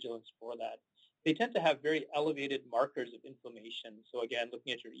 heightened vigilance for that. They tend to have very elevated markers of inflammation. So again,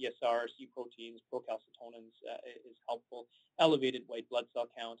 looking at your ESR, C proteins, procalcitonins is helpful. Elevated white blood cell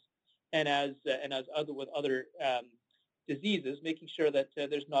counts, and as with other diseases, making sure that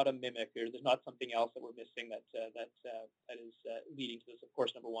there's not a mimic or there's not something else that we're missing that is leading to this. Of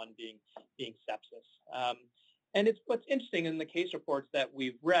course, number one being sepsis. And what's interesting in the case reports that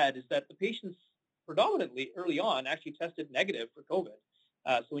we've read is that the patients predominantly early on actually tested negative for COVID.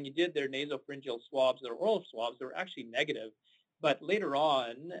 So when you did their nasopharyngeal swabs, their oral swabs, they were actually negative. But later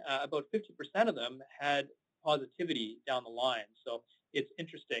on, about 50% of them had positivity down the line. So it's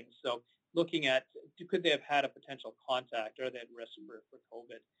interesting. So looking at, could they have had a potential contact? Are they at risk for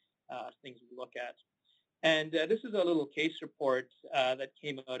COVID? Things we look at. And this is a little case report that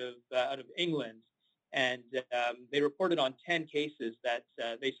came out of England. And they reported on 10 cases that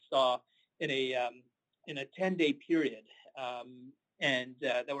they saw in a 10-day period, and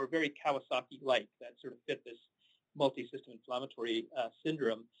that were very Kawasaki-like, that sort of fit this multi-system inflammatory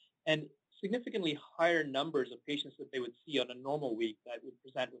syndrome, and significantly higher numbers of patients that they would see on a normal week that would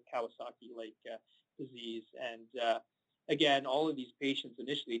present with Kawasaki-like disease. And again, all of these patients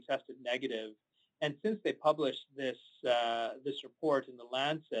initially tested negative, and since they published this report in the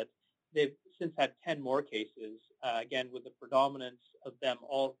Lancet, they've since had 10 more cases, again, with the predominance of them,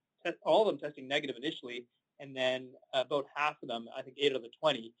 all of them testing negative initially, and then about half of them, I think 8 of the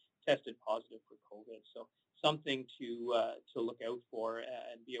 20, tested positive for COVID. So something to look out for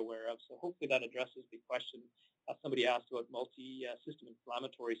and be aware of. So hopefully that addresses the question somebody asked about multi-system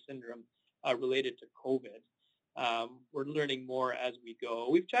inflammatory syndrome related to COVID. We're learning more as we go.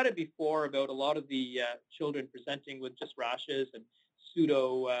 We've chatted before about a lot of the children presenting with just rashes and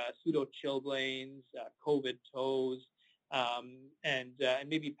pseudo chilblains, COVID toes, and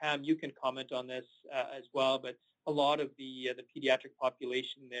maybe Pam, you can comment on this as well. But a lot of the pediatric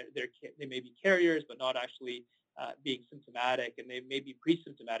population, they may be carriers, but not actually being symptomatic, and they may be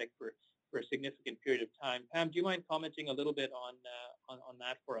pre-symptomatic for a significant period of time. Pam, do you mind commenting a little bit on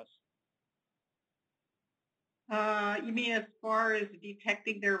that for us? You mean as far as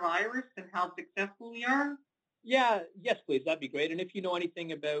detecting their virus and how successful we are? Yeah, yes, please. That'd be great. And if you know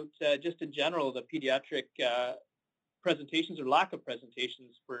anything about just in general the pediatric presentations or lack of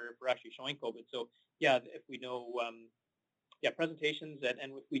presentations for actually showing COVID. So yeah, if we know presentations and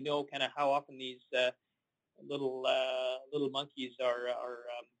if we know kind of how often these little monkeys are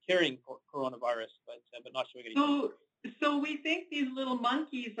carrying coronavirus, but not showing anything. So we think these little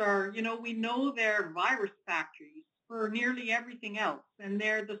monkeys are, we know they're virus factories for nearly everything else, and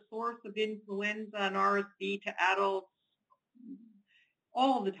they're the source of influenza and RSV to adults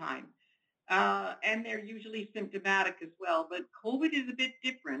all the time. And they're usually symptomatic as well. But COVID is a bit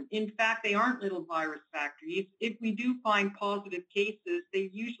different. In fact, they aren't little virus factories. If we do find positive cases, they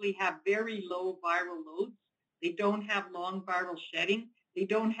usually have very low viral loads. They don't have long viral shedding. They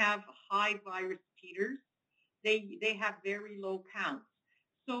don't have high virus titers. They have very low counts.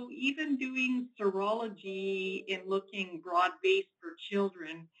 So even doing serology and looking broad-based for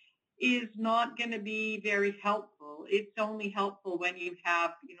children is not going to be very helpful. It's only helpful when you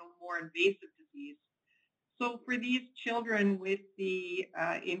have, more invasive disease. So for these children with the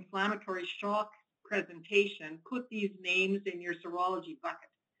inflammatory shock presentation, put these names in your serology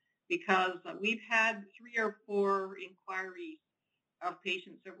bucket, because we've had 3 or 4 inquiries of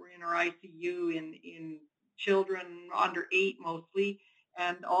patients that were in our ICU in children under 8 mostly,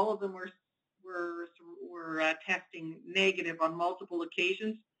 and all of them were testing negative on multiple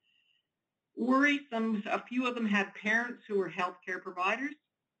occasions. Worrisome, a few of them had parents who were healthcare providers,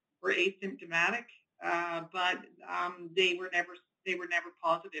 were asymptomatic, but they were never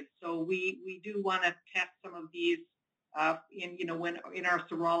positive. So we do want to test some of these when in our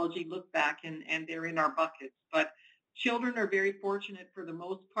serology look back, and they're in our buckets. But children are very fortunate for the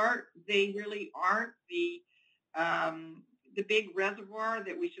most part. They really aren't the big reservoir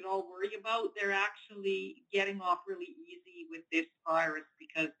that we should all worry about. They're actually getting off really easy with this virus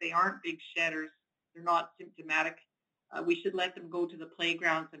because they aren't big shedders. They're not symptomatic. We should let them go to the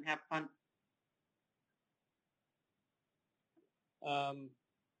playgrounds and have fun.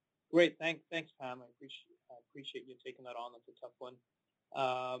 Great. Thanks, Pam. I appreciate you taking that on. That's a tough one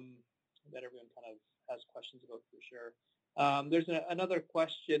that everyone kind of has questions about for sure. There's another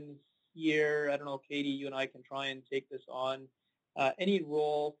question here. I don't know, Katie, you and I can try and take this on. Any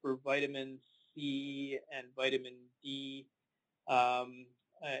role for vitamin C and vitamin D? I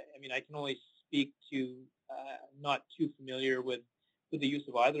mean, I can only speak to not too familiar with the use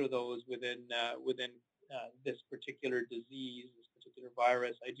of either of those within this particular disease, this particular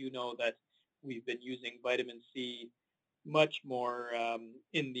virus. I do know that we've been using vitamin C much more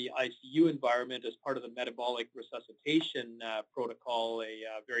in the ICU environment as part of the metabolic resuscitation protocol, a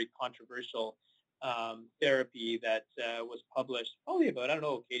very controversial therapy that was published probably about, I don't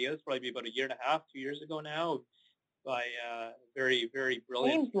know, Katie, that's probably about 1.5 years, 2 years ago now, very, very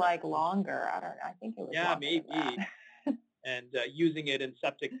brilliant. Seems like longer. I think it was Yeah, longer than maybe. that. And using it in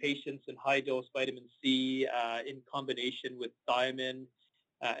septic patients in high-dose vitamin C in combination with thiamine,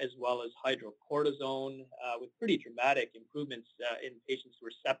 as well as hydrocortisone, with pretty dramatic improvements in patients who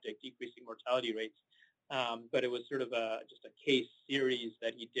were septic, decreasing mortality rates. But it was sort of just a case series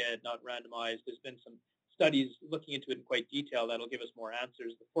that he did, not randomized. There's been some studies looking into it in quite detail that'll give us more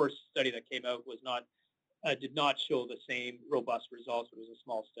answers. The first study that came out did not show the same robust results. It was a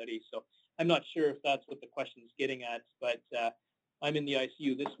small study, so I'm not sure if that's what the question is getting at. But I'm in the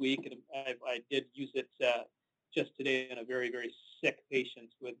ICU this week, and I did use it just today in a very, very sick patient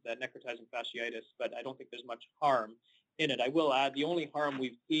with necrotizing fasciitis, but I don't think there's much harm in it. I will add, the only harm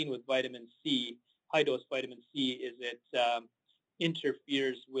we've seen with vitamin C, high-dose vitamin C, is it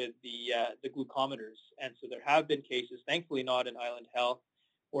interferes with the glucometers. And so there have been cases, thankfully not in Island Health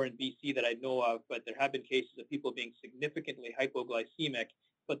or in BC that I know of, but there have been cases of people being significantly hypoglycemic,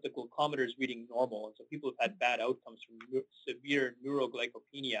 but the glucometer is reading normal. And so people have had bad outcomes from severe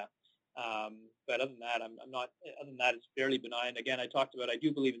neuroglycopenia. But other than that, other than that, it's fairly benign. Again, I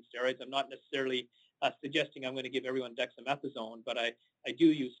do believe in steroids. I'm not necessarily suggesting I'm going to give everyone dexamethasone, but I do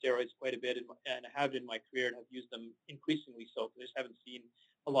use steroids quite a bit and have in my career and have used them increasingly so, because I just haven't seen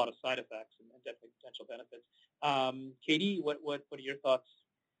a lot of side effects and definitely potential benefits. Katie, what are your thoughts?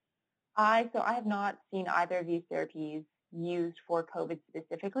 I have not seen either of these therapies used for COVID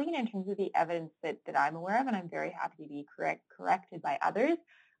specifically, and in terms of the evidence that I'm aware of, and I'm very happy to be corrected by others.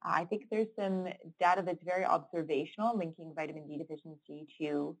 I think there's some data that's very observational linking vitamin D deficiency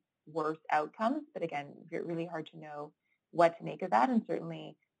to worse outcomes, but again, really hard to know what to make of that. And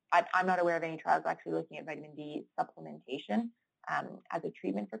certainly, I'm not aware of any trials actually looking at vitamin D supplementation as a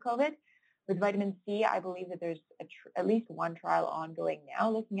treatment for COVID. With vitamin C, I believe that there's at least one trial ongoing now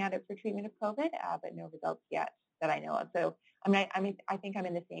looking at it for treatment of COVID, but no results yet that I know of. So I think I'm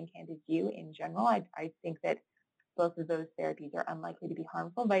in the same camp as you in general. I think that both of those therapies are unlikely to be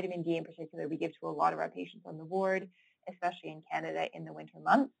harmful. Vitamin D in particular, we give to a lot of our patients on the ward, especially in Canada in the winter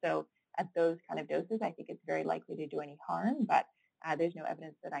months. So at those kind of doses, I think it's very likely to do any harm, but there's no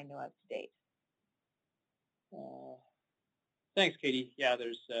evidence that I know of to date. Thanks, Katie. Yeah,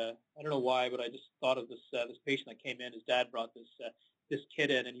 there's I don't know why, but I just thought of this patient that came in. His dad brought this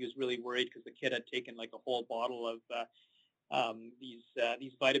kid in, and he was really worried because the kid had taken like a whole bottle of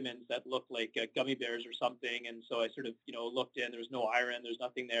these vitamins that looked like gummy bears or something. And so I sort of looked in. There was no iron. There's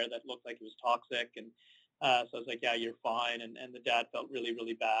nothing there that looked like it was toxic. And so I was like, yeah, you're fine. And the dad felt really,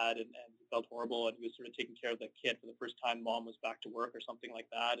 really bad and felt horrible. And he was sort of taking care of the kid for the first time. Mom was back to work or something like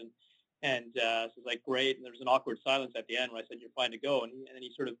that. And so I was like, great. And there was an awkward silence at the end where I said, you're fine to go. And then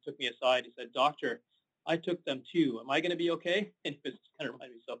he sort of took me aside. He said, doctor, I took them too. Am I going to be okay? And it was kind of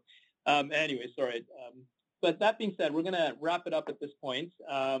reminded me. So anyway, sorry. But that being said, we're going to wrap it up at this point.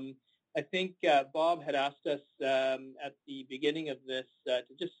 I think Bob had asked us at the beginning of this to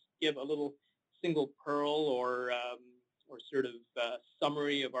just give a little single pearl or sort of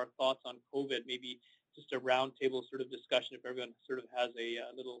summary of our thoughts on COVID, maybe just a roundtable sort of discussion if everyone sort of has a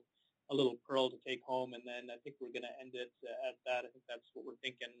little pearl to take home, and then I think we're going to end it at that. I think that's what we're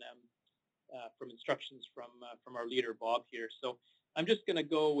thinking from instructions from our leader, Bob, here. So I'm just going to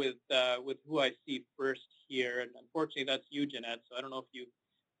go with who I see first here, and unfortunately that's you, Jeanette. So I don't know if you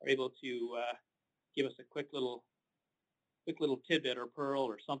are able to give us a quick little tidbit or pearl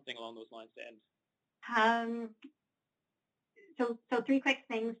or something along those lines to end. So three quick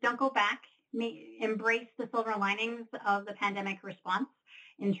things. Don't go back. Embrace the silver linings of the pandemic response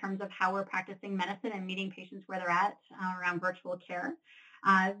in terms of how we're practicing medicine and meeting patients where they're at around virtual care.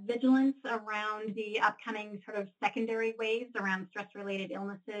 Vigilance around the upcoming sort of secondary waves around stress-related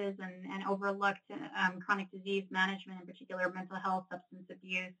illnesses and overlooked chronic disease management, in particular mental health, substance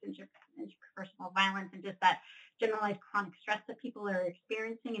abuse, interpersonal violence, and just that generalized chronic stress that people are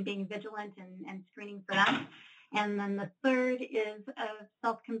experiencing, and being vigilant and screening for that. And then the third is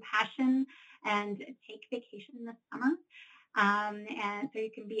self-compassion and take vacation this summer. And so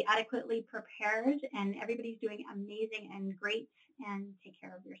you can be adequately prepared, and everybody's doing amazing and great, and take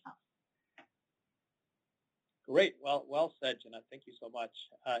care of yourself. Great. Well said, Jeanette. Thank you so much.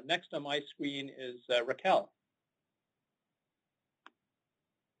 Next on my screen is Raquel.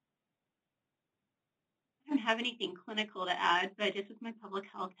 I don't have anything clinical to add, but just with my public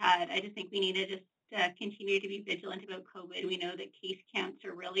health hat, I just think we need to just continue to be vigilant about COVID. We know that case counts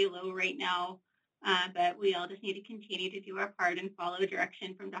are really low right now. But we all just need to continue to do our part and follow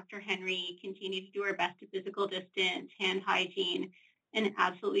direction from Dr. Henry, continue to do our best to physical distance, hand hygiene, and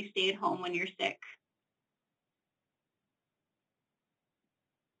absolutely stay at home when you're sick.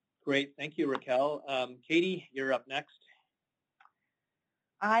 Great. Thank you, Raquel. Katie, you're up next.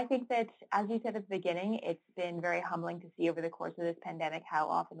 I think that, as you said at the beginning, it's been very humbling to see over the course of this pandemic how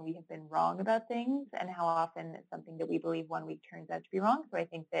often we have been wrong about things and how often something that we believe one week turns out to be wrong. So I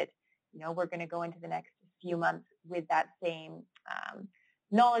think that, we're going to go into the next few months with that same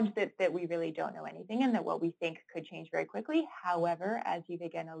knowledge that we really don't know anything and that what we think could change very quickly. However, as you've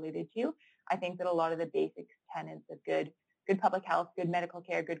again alluded to, I think that a lot of the basic tenets of good public health, good medical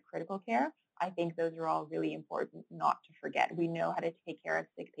care, good critical care, I think those are all really important not to forget. We know how to take care of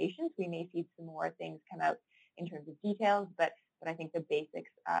sick patients. We may see some more things come out in terms of details, but I think the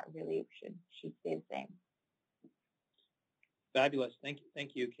basics really should stay the same. Fabulous. Thank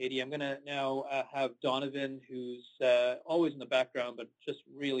you, Katie. I'm going to now have Donovan, who's always in the background, but just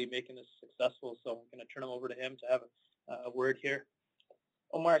really making this successful. So I'm going to turn him over to him to have a word here.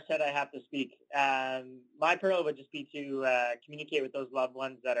 Omar said I have to speak. My pearl would just be to communicate with those loved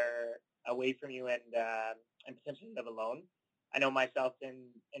ones that are away from you and potentially live alone. I know myself in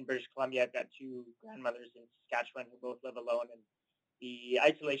British Columbia, I've got two grandmothers in Saskatchewan who both live alone, and the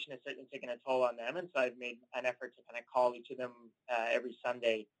isolation has certainly taken a toll on them. And so I've made an effort to kind of call each of them every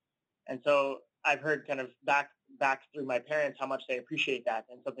Sunday. And so I've heard kind of back through my parents how much they appreciate that,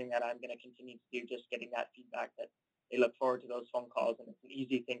 and something that I'm going to continue to do, just getting that feedback that they look forward to those phone calls, and it's an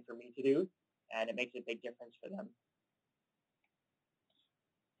easy thing for me to do, and it makes a big difference for them.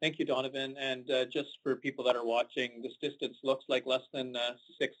 Thank you, Donovan. And just for people that are watching, this distance looks like less than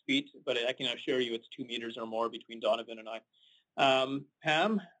 6 feet, but I can assure you it's 2 meters or more between Donovan and I.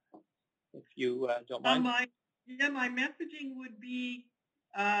 Pam, if you don't mind. My messaging would be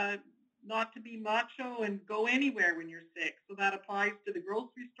not to be macho and go anywhere when you're sick. So that applies to the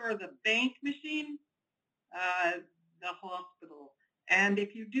grocery store, the bank machine, the hospital. And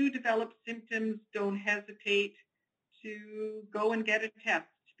if you do develop symptoms, don't hesitate to go and get a test,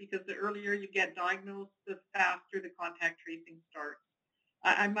 because the earlier you get diagnosed, the faster the contact tracing starts.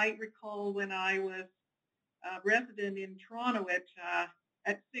 I might recall when I was a resident in Toronto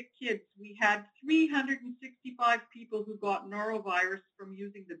at Sick Kids, we had 365 people who got norovirus from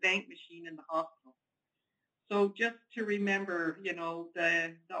using the bank machine in the hospital. So just to remember, the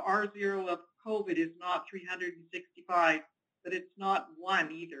R0 of COVID is not 365, but it's not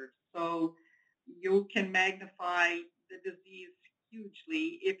 1 either. So you can magnify the disease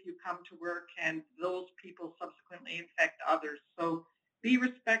hugely if you come to work and those people subsequently infect others. So be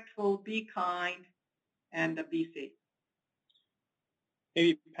respectful, be kind, and be safe.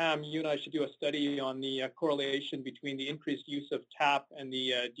 Maybe, Pam, you and I should do a study on the correlation between the increased use of TAP and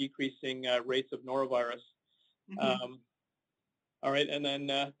the decreasing rates of norovirus. Mm-hmm. All right, and then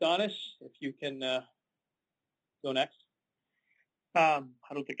Danish, if you can go next. I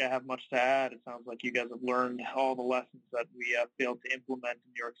don't think I have much to add. It sounds like you guys have learned all the lessons that we failed to implement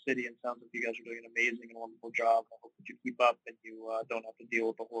in New York City, and it sounds like you guys are doing an amazing and wonderful job. I hope that you keep up and you don't have to deal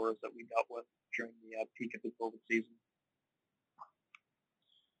with the horrors that we dealt with during the peak of the COVID season.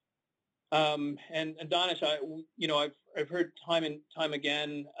 And Danish, I've heard time and time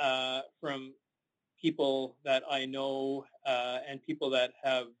again from people that I know and people that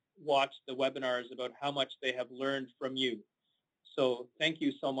have watched the webinars about how much they have learned from you. So thank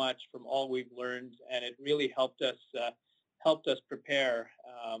you so much from all we've learned, and it really helped us prepare.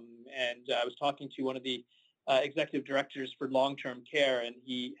 And I was talking to one of the executive directors for long-term care, and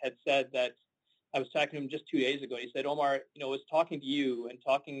he had said that I was talking to him just 2 days ago. He said, Omar, I was talking to you and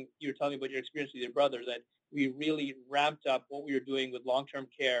you were telling me about your experience with your brother, that we really ramped up what we were doing with long-term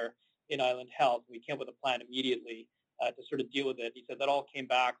care in Island Health. We came up with a plan immediately to sort of deal with it. He said that all came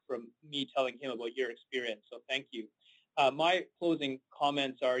back from me telling him about your experience. So thank you. My closing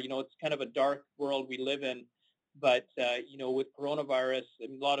comments are, it's kind of a dark world we live in, but, with coronavirus, a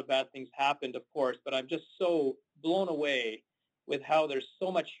lot of bad things happened, of course, but I'm just so blown away with how there's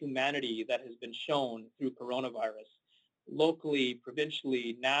so much humanity that has been shown through coronavirus. Locally,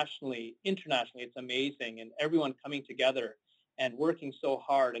 provincially, nationally, internationally, it's amazing. And everyone coming together and working so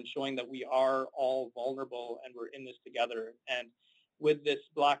hard and showing that we are all vulnerable and we're in this together. And with this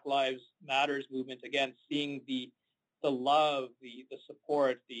Black Lives Matters movement, again, seeing the love, the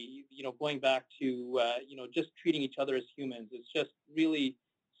support, going back to, just treating each other as humans. It's just really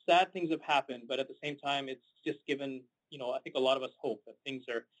sad things have happened, but at the same time, it's just given, I think a lot of us hope that things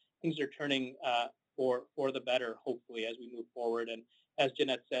are turning for the better, hopefully, as we move forward. And as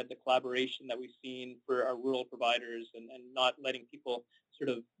Jeanette said, the collaboration that we've seen for our rural providers and not letting people sort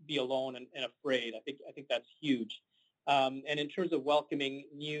of be alone and afraid, I think that's huge. And in terms of welcoming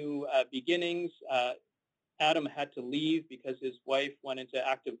new beginnings, Adam had to leave because his wife went into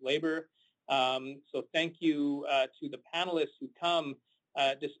active labor. So thank you to the panelists who come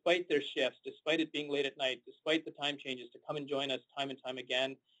despite their shifts, despite it being late at night, despite the time changes, to come and join us time and time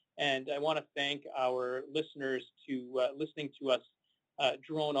again. And I want to thank our listeners to listening to us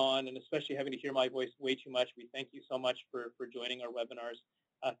drone on, and especially having to hear my voice way too much. We thank you so much for joining our webinars.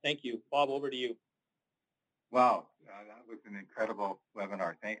 Thank you. Bob, over to you. Wow, that was an incredible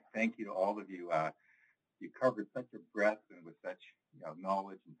webinar. Thank you to all of you. You covered such a breadth and with such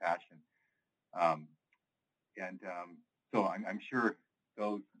knowledge and passion. So I'm sure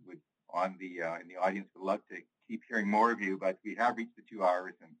those in the audience would love to keep hearing more of you, but we have reached the 2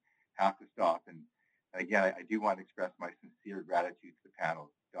 hours and have to stop. And again, I do want to express my sincere gratitude to the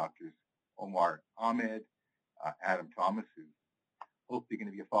panel, Drs. Omar Ahmed, Adam Thomas, who's hopefully going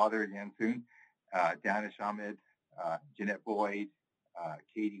to be a father again soon, Danish Ahmed, Jeanette Boyd,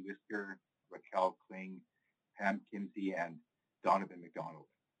 Katie Whisker, Raquel Kling, Pam Kimsey, and Donovan McDonald.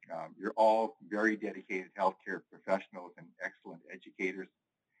 You're all very dedicated healthcare professionals and excellent educators.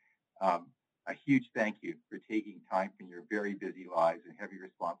 A huge thank you for taking time from your very busy lives and heavy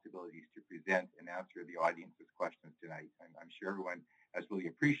responsibilities to present and answer the audience's questions tonight. I'm sure everyone has really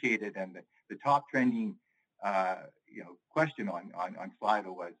appreciated. And the top trending question on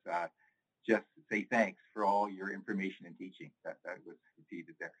Slido was just say thanks for all your information and teaching. That was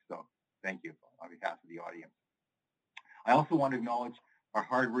repeated there. So thank you on behalf of the audience. I also want to acknowledge our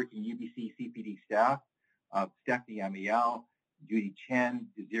hardworking UBC CPD staff, Stephanie Amiel, Judy Chen,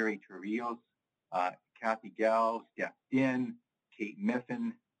 Desiree Torrijos, Kathy Gall, Steph Din, Kate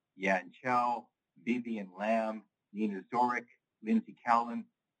Miffin, Yan Chow, Vivian Lamb, Nina Zorick, Lindsay Callan,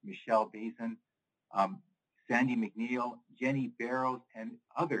 Michelle Bazin, Sandy McNeil, Jenny Barrows, and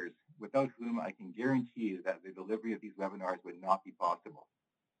others without whom I can guarantee you that the delivery of these webinars would not be possible.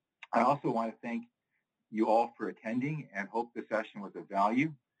 I also want to thank you all for attending and hope the session was of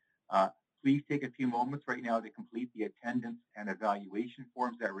value. Please take a few moments right now to complete the attendance and evaluation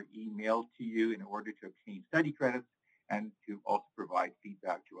forms that were emailed to you in order to obtain study credits and to also provide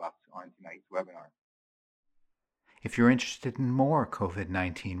feedback to us on tonight's webinar. If you're interested in more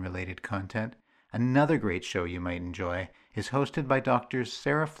COVID-19 related content, another great show you might enjoy is hosted by Drs.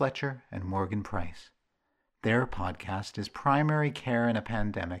 Sarah Fletcher and Morgan Price. Their podcast is Primary Care in a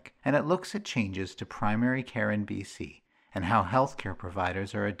Pandemic, and it looks at changes to primary care in BC and how healthcare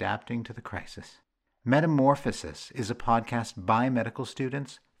providers are adapting to the crisis. Metamorphosis is a podcast by medical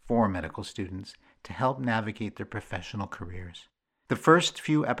students for medical students to help navigate their professional careers. The first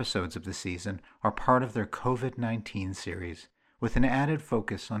few episodes of the season are part of their COVID-19 series, with an added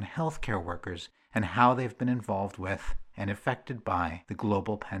focus on healthcare workers and how they've been involved with and affected by the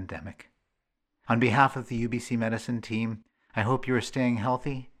global pandemic. On behalf of the UBC Medicine team, I hope you are staying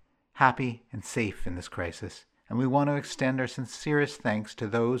healthy, happy, and safe in this crisis, and we want to extend our sincerest thanks to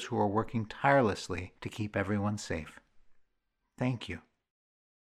those who are working tirelessly to keep everyone safe. Thank you.